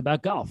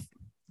about golf.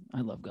 I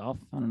love golf.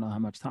 I don't know how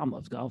much Tom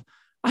loves golf.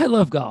 I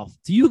love golf.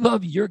 Do you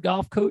love your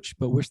golf coach,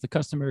 but wish the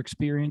customer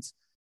experience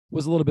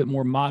was a little bit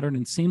more modern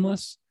and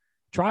seamless?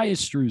 Try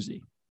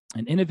Astruzy,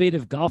 an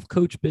innovative golf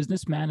coach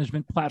business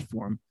management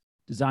platform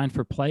designed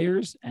for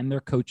players and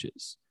their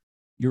coaches.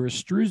 Your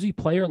Astruzy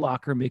Player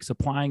Locker makes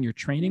applying your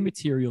training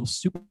materials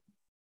super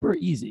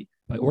easy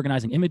by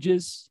organizing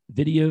images,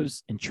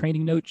 videos, and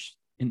training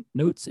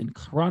notes in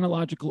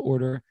chronological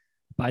order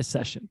by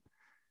session.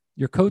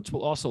 Your coach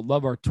will also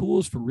love our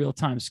tools for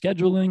real-time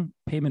scheduling,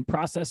 payment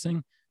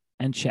processing,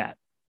 and chat.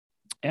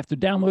 After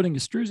downloading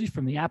Astruzy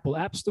from the Apple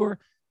App Store,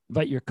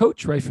 invite your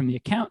coach right from the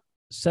account,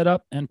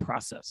 setup, and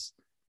process.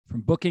 From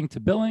booking to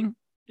billing,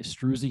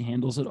 Astruzy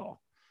handles it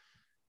all.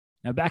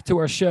 Now back to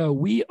our show.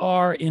 We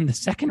are in the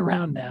second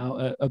round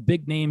now. A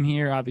big name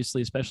here,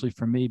 obviously, especially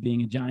for me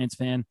being a Giants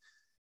fan,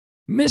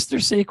 Mr.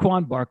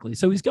 Saquon Barkley.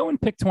 So he's going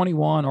pick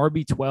 21,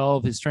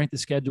 RB12. His strength of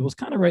schedule is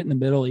kind of right in the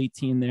middle,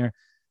 18 there.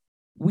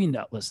 We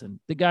know, listen,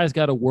 the guy's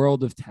got a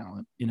world of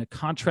talent. In a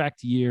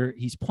contract year,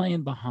 he's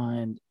playing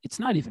behind. It's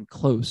not even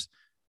close.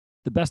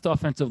 The best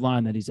offensive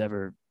line that he's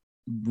ever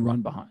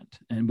run behind.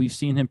 And we've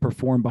seen him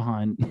perform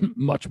behind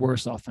much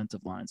worse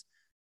offensive lines.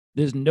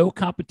 There's no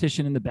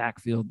competition in the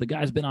backfield. The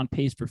guy's been on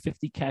pace for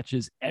 50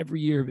 catches every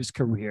year of his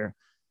career.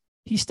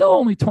 He's still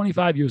only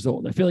 25 years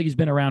old. I feel like he's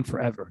been around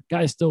forever.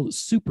 Guy's still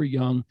super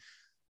young.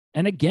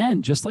 And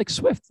again, just like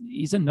Swift,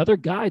 he's another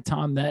guy,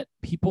 Tom, that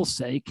people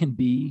say can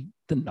be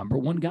the number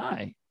one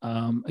guy.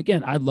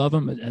 Again, I love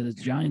him as a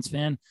Giants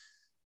fan,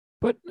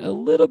 but a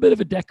little bit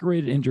of a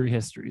decorated injury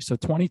history. So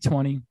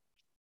 2020,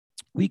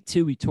 week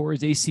 2, he tore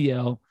his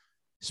ACL,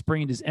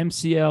 sprained his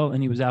MCL,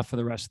 and he was out for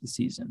the rest of the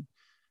season.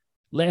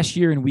 Last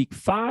year in week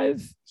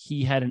 5,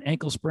 he had an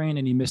ankle sprain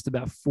and he missed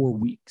about 4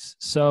 weeks.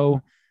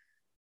 So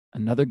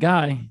Another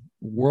guy,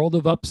 world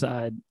of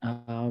upside.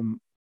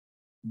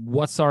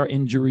 What's our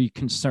injury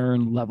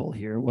concern level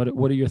here?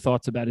 What are your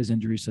thoughts about his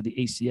injuries? So the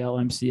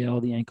ACL,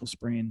 MCL, the ankle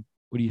sprain.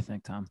 What do you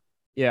think, Tom?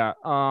 Yeah.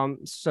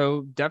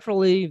 So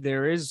definitely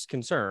there is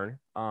concern.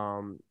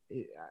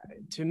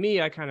 To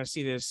me, I kind of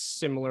see this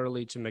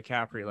similarly to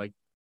McCaffrey. Like,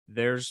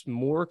 there's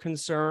more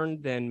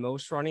concern than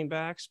most running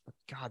backs, but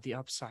God, the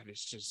upside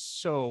is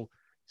just so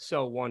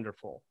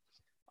wonderful.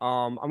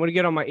 I'm going to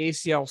get on my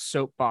ACL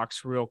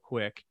soapbox real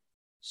quick.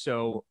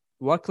 So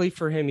luckily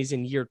for him, he's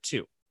in year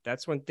 2.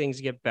 That's when things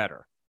get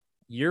better.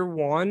 Year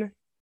 1,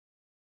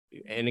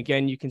 and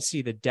again, you can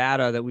see the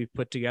data that we've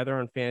put together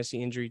on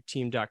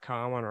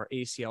fantasyinjuryteam.com on our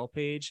ACL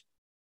page.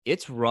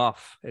 It's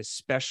rough,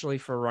 especially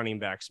for running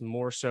backs,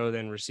 more so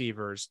than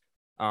receivers.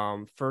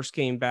 First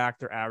game back,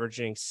 they're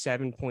averaging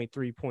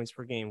 7.3 points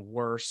per game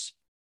worse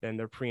than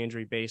their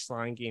pre-injury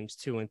baseline. Games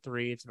 2 and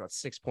 3, it's about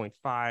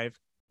 6.5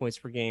 points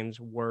per game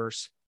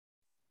worse.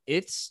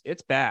 It's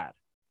bad.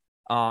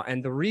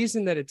 And the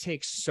reason that it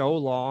takes so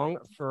long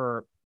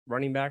for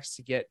running backs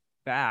to get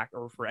back,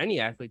 or for any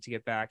athlete to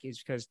get back, is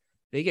because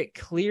they get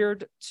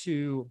cleared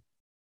to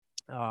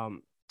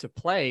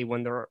play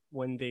when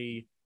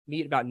they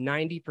meet about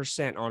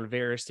 90% on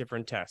various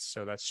different tests.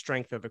 So that's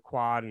strength of the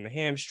quad and the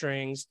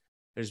hamstrings.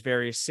 There's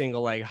various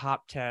single leg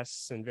hop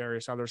tests and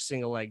various other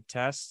single leg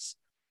tests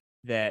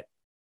that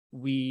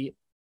we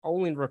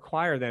only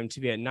require them to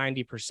be at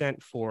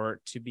 90% for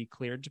to be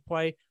cleared to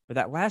play. But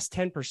that last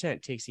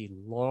 10% takes a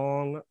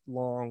long,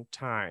 long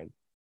time.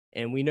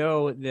 And we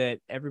know that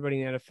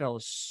everybody in the NFL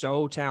is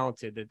so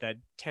talented that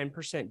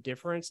 10%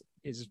 difference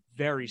is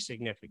very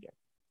significant.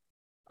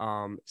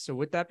 So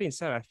with that being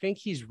said, I think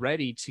he's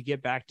ready to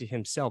get back to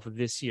himself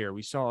this year.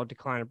 We saw a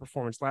decline in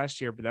performance last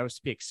year, but that was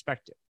to be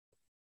expected.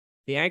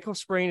 The ankle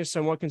sprain is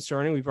somewhat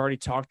concerning. We've already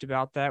talked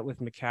about that with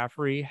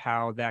McCaffrey,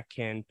 how that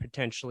can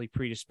potentially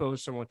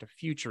predispose someone to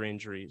future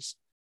injuries.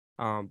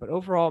 But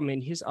overall, I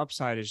mean, his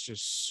upside is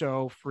just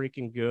so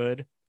freaking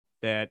good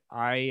that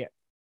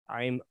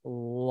I'm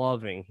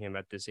loving him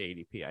at this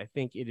ADP. I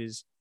think it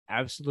is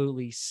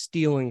absolutely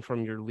stealing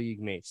from your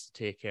league mates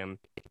to take him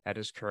at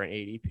his current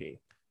ADP.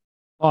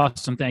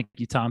 Awesome. Thank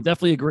you, Tom.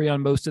 Definitely agree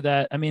on most of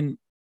that. I mean,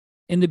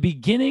 in the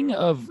beginning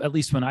of, at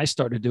least when I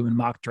started doing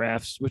mock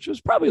drafts, which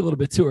was probably a little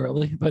bit too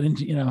early, but in,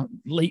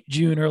 late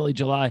June, early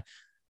July,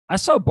 I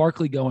saw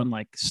Barkley going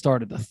like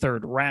start of the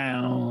 3rd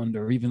round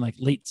or even like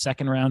late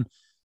 2nd round.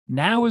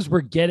 Now, as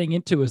we're getting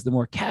into, as the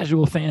more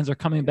casual fans are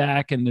coming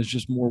back and there's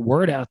just more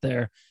word out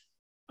there,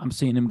 I'm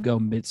seeing him go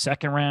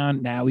mid-2nd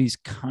round. Now he's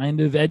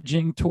kind of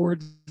edging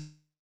towards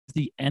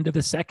the end of the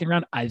 2nd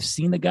round. I've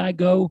seen the guy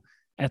go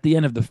at the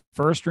end of the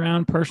 1st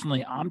round.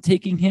 Personally, I'm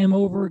taking him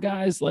over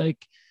guys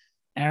like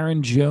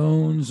Aaron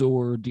Jones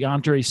or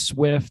DeAndre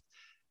Swift.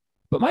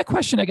 But my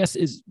question, I guess,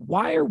 is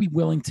why are we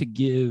willing to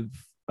give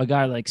a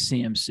guy like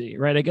CMC,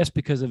 right? I guess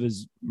because of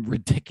his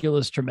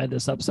ridiculous,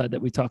 tremendous upside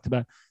that we talked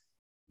about.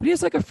 But he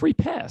has like a free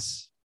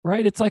pass,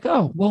 right? It's like,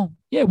 oh, well,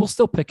 yeah, we'll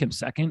still pick him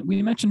 2nd.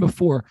 We mentioned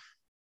before,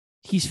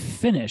 he's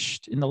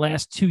finished in the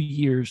last 2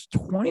 years,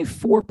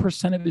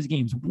 24% of his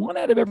games, 1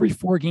 out of every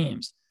 4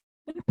 games.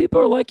 And people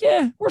are like,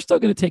 yeah, we're still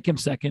going to take him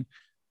 2nd.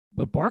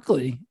 But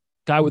Barkley,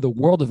 guy with a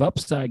world of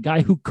upside,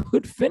 guy who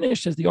could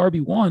finish as the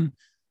RB1,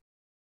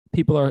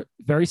 people are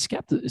very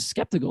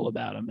skeptical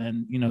about him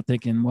and,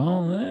 thinking,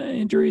 well,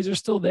 injuries are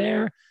still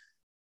there.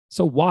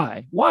 So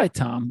why,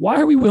 Tom?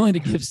 Why are we willing to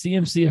give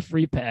CMC a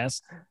free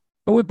pass?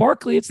 But with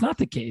Barkley, it's not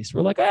the case.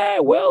 We're like,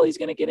 well, he's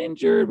going to get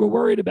injured. We're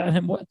worried about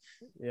him.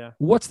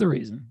 What's the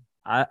reason?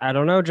 I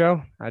don't know,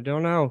 Joe. I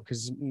don't know,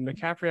 because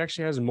McCaffrey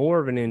actually has more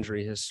of an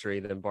injury history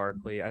than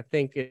Barkley. I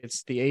think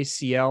it's the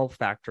ACL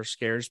factor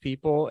scares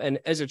people, and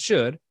as it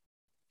should.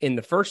 In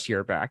the first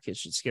year back, it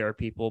should scare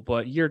people,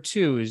 but year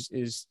 2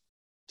 is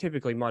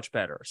typically much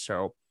better.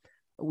 So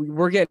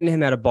we're getting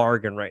him at a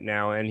bargain right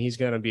now, and he's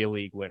going to be a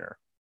league winner.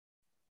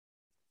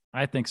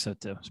 I think so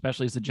too,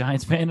 especially as a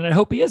Giants fan, and I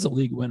hope he is a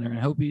league winner. And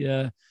I hope he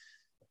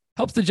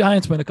helps the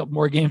Giants win a couple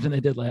more games than they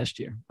did last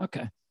year.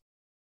 Okay.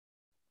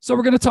 So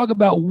we're going to talk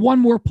about one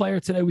more player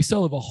today. We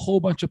still have a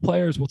whole bunch of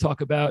players we'll talk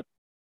about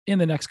in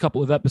the next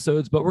couple of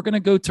episodes, but we're going to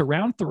go to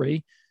round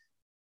 3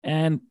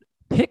 and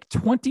pick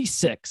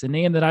 26, a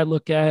name that I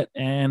look at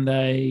and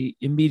I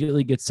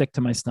immediately get sick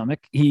to my stomach.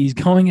 He's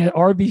going at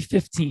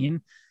RB15.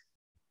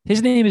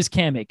 His name is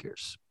Cam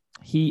Akers.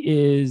 He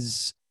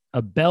is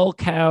a bell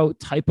cow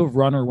type of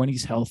runner when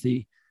he's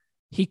healthy.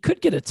 He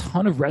could get a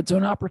ton of red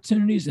zone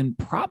opportunities and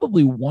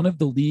probably one of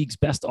the league's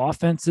best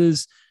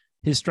offenses.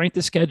 His strength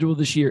of schedule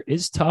this year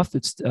is tough.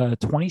 It's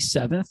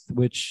 27th,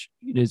 which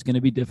is going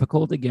to be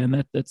difficult.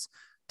 Again, that's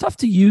tough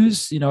to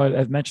use.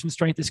 I've mentioned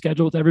strength of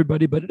schedule with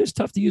everybody, but it is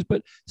tough to use,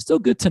 but still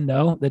good to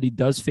know that he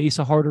does face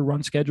a harder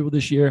run schedule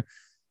this year.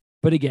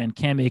 But again,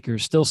 Cam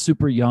Akers, still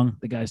super young.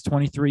 The guy's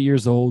 23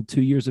 years old,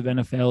 2 years of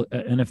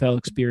NFL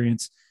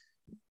experience.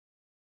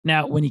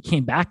 Now, when he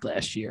came back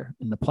last year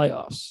in the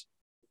playoffs,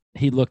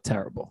 he looked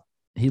terrible.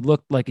 He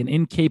looked like an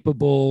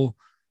incapable,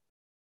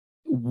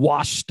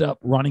 washed up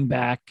running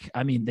back.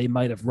 I mean, they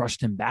might have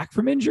rushed him back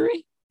from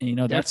injury And,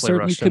 that Definitely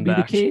certainly rushed could him be the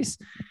back. case.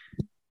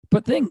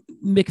 But then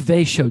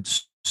McVay showed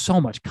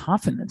so much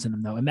confidence in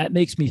him, though. And that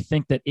makes me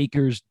think that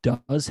Akers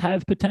does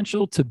have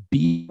potential to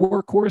be a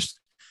workhorse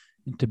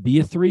and to be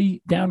a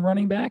 3-down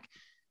running back.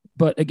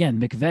 But again,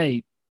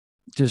 McVay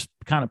just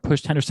kind of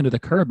pushed Henderson to the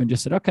curb and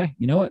just said, okay,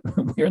 you know what?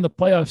 We're in the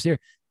playoffs here.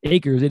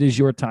 Akers, it is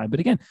your time. But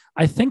again,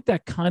 I think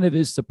that kind of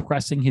is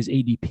suppressing his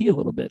ADP a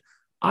little bit.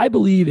 I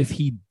believe if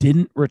he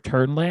didn't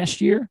return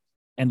last year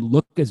and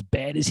look as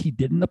bad as he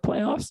did in the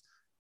playoffs,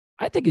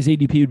 I think his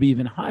ADP would be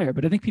even higher.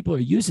 But I think people are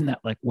using that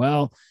like,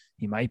 well,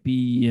 he might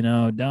be,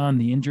 done.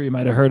 The injury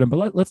might have hurt him.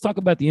 But let's talk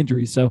about the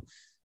injuries. So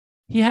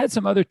he had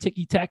some other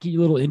ticky-tacky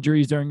little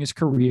injuries during his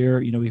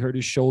career. He hurt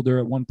his shoulder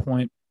at one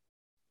point,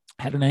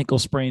 had an ankle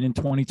sprain in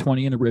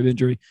 2020 and a rib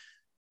injury.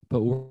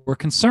 But what we're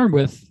concerned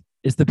with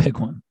is the big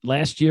one.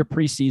 Last year,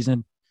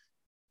 preseason,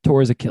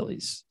 tore his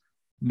Achilles.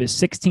 Missed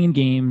 16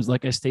 games.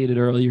 Like I stated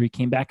earlier, he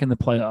came back in the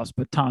playoffs.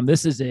 But Tom,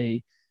 this is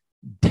a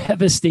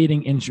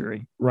devastating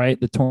injury, right?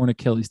 The torn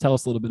Achilles. Tell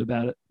us a little bit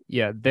about it.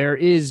 Yeah, there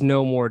is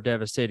no more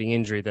devastating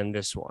injury than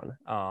this one.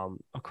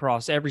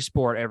 Across every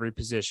sport, every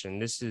position,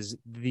 this is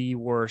the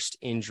worst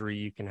injury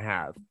you can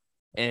have.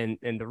 And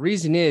the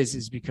reason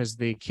is because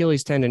the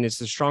Achilles tendon is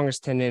the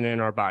strongest tendon in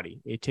our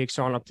body. It takes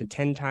on up to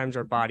 10 times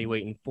our body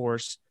weight in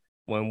force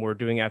when we're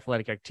doing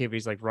athletic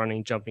activities like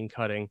running, jumping,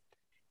 cutting.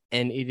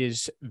 And it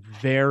is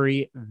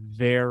very,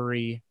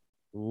 very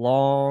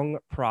long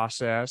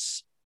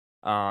process.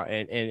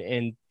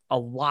 And a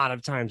lot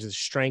of times the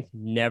strength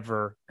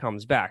never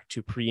comes back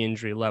to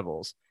pre-injury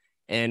levels.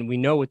 And we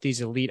know with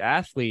these elite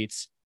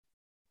athletes,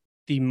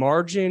 the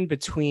margin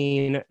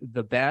between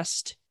the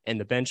best and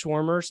the bench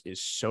warmers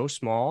is so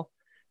small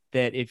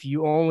that if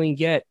you only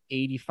get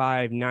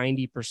 85,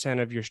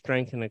 90% of your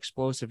strength and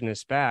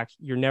explosiveness back,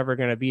 you're never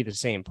going to be the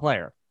same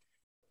player.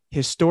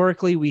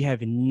 Historically, we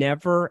have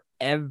never,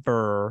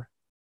 ever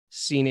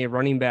seen a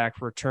running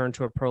back return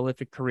to a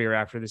prolific career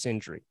after this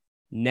injury.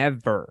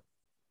 Never.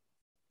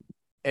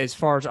 As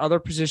far as other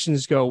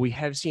positions go, we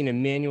have seen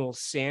Emmanuel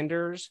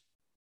Sanders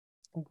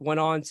went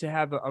on to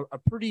have a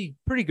pretty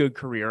good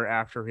career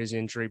after his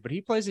injury, but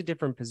he plays a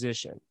different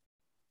position.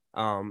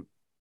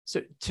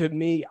 So to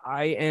me,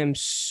 I am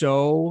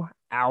so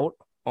out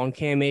on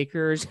Cam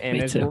Akers, and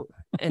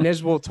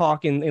as we'll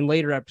talk in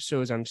later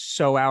episodes, I'm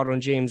so out on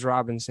James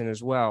Robinson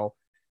as well,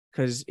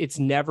 because it's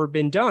never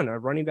been done. A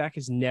running back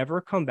has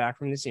never come back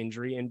from this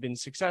injury and been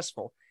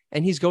successful.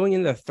 And he's going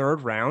in the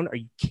 3rd round. Are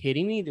you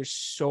kidding me? There's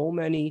so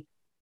many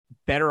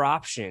better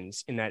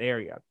options in that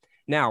area.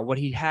 Now, what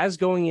he has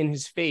going in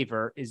his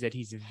favor is that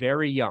he's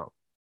very young.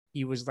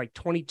 He was like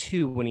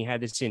 22 when he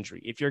had this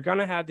injury. If you're going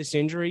to have this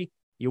injury,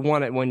 you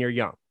want it when you're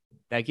young.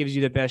 That gives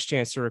you the best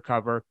chance to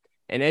recover.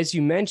 And as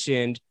you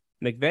mentioned,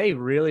 McVay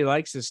really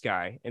likes this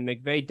guy. And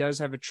McVay does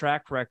have a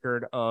track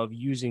record of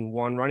using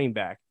one running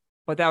back.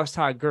 But that was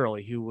Todd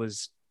Gurley, who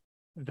was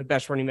the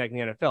best running back in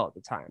the NFL at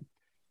the time.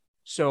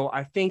 So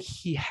I think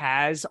he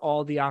has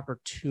all the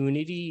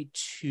opportunity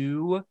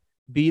to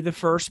be the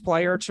first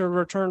player to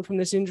return from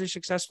this injury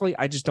successfully.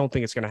 I just don't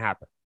think it's going to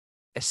happen,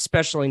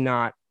 especially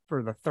not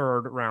for the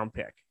 3rd round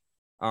pick.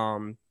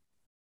 And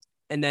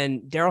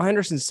then Darrell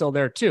Henderson's still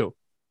there too,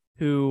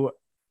 who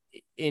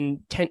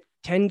in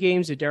 10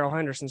 games that Darrell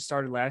Henderson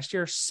started last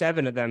year,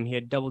 7 of them, he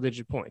had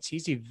double-digit points.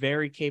 He's a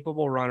very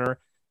capable runner,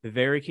 a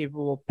very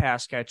capable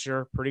pass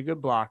catcher, pretty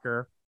good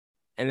blocker.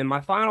 And then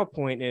my final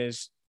point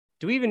is,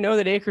 do we even know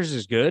that Akers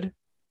is good?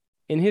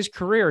 In his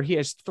career, he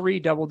has 3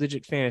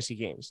 double-digit fantasy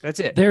games. That's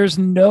it. There's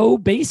no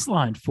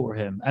baseline for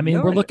him. I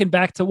mean, we're looking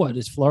back to what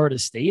is Florida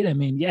State. I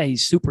mean, yeah,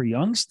 he's super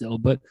young still,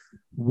 but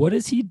what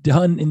has he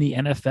done in the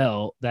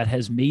NFL that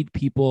has made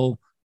people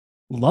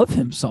love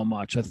him so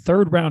much? A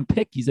 3rd round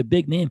pick. He's a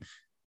big name.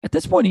 At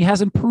this point, he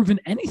hasn't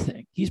proven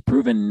anything. He's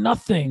proven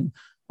nothing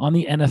on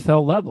the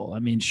NFL level. I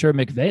mean, sure,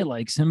 McVay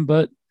likes him,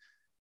 but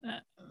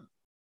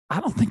I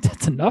don't think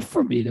that's enough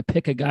for me to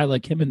pick a guy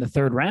like him in the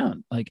 3rd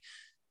round. Like,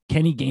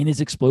 can he gain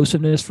his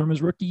explosiveness from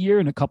his rookie year?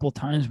 And a couple of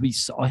times we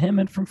saw him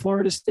and from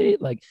Florida State.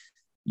 Like,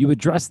 you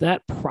address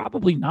that?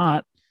 Probably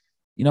not.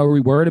 Are we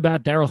worried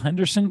about Darrell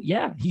Henderson?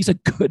 Yeah, he's a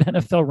good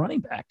NFL running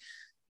back.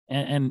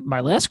 And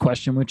my last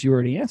question, which you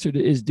already answered,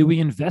 is do we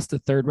invest a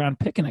 3rd round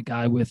pick in a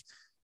guy with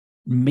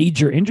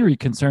major injury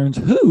concerns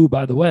who,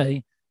 by the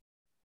way,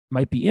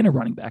 might be in a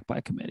running back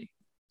by committee?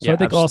 So yeah, I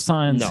think all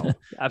signs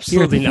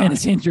absolutely here at the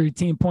fantasy injury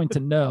team point to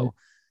no.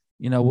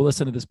 We'll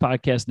listen to this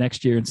podcast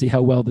next year and see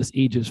how well this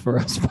ages for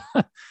us.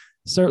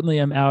 Certainly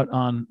I'm out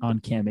on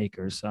Cam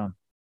Akers. So.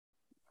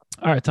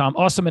 All right, Tom,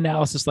 awesome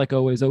analysis. Like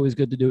always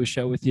good to do a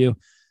show with you.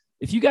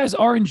 If you guys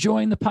are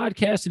enjoying the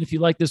podcast and if you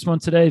like this one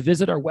today,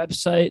 visit our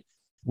website.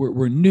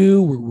 We're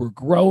new, we're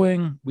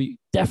growing. We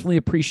definitely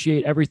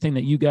appreciate everything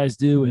that you guys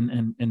do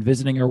and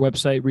visiting our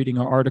website, reading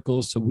our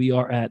articles. So we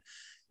are at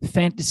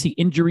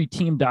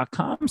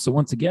fantasyinjuryteam.com. So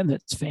once again,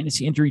 that's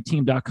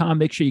fantasyinjuryteam.com.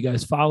 Make sure you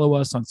guys follow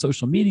us on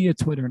social media,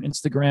 Twitter and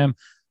Instagram.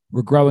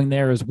 We're growing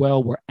there as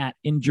well. We're at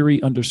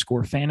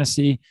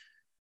injury_fantasy.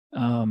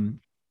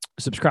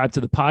 subscribe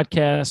to the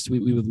podcast.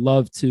 We would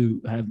love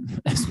to have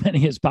as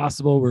many as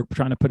possible. We're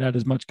trying to put out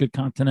as much good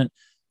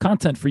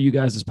content for you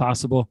guys as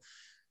possible.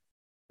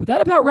 But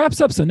that about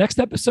wraps up. So next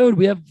episode,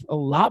 we have a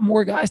lot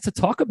more guys to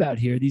talk about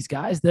here. These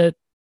guys that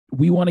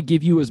we want to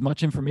give you as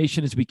much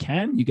information as we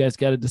can. You guys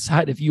got to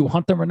decide if you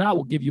want them or not.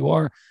 We'll give you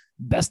our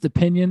best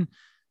opinion.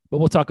 But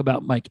we'll talk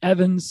about Mike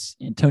Evans,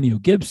 Antonio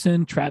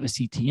Gibson,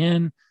 Travis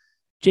Etienne,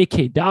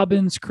 J.K.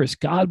 Dobbins, Chris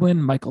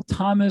Godwin, Michael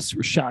Thomas,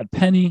 Rashad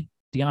Penny,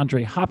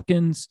 DeAndre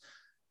Hopkins,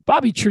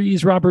 Bobby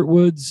Trees, Robert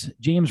Woods,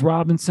 James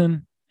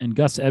Robinson, and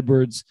Gus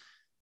Edwards.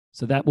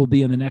 So that will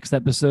be in the next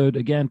episode.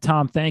 Again,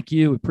 Tom, thank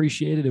you.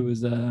 Appreciate it. It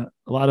was a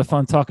lot of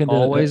fun talking to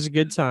always a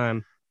good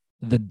time.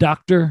 The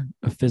doctor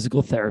of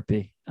physical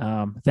therapy.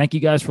 Thank you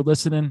guys for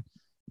listening,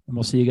 and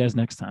we'll see you guys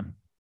next time.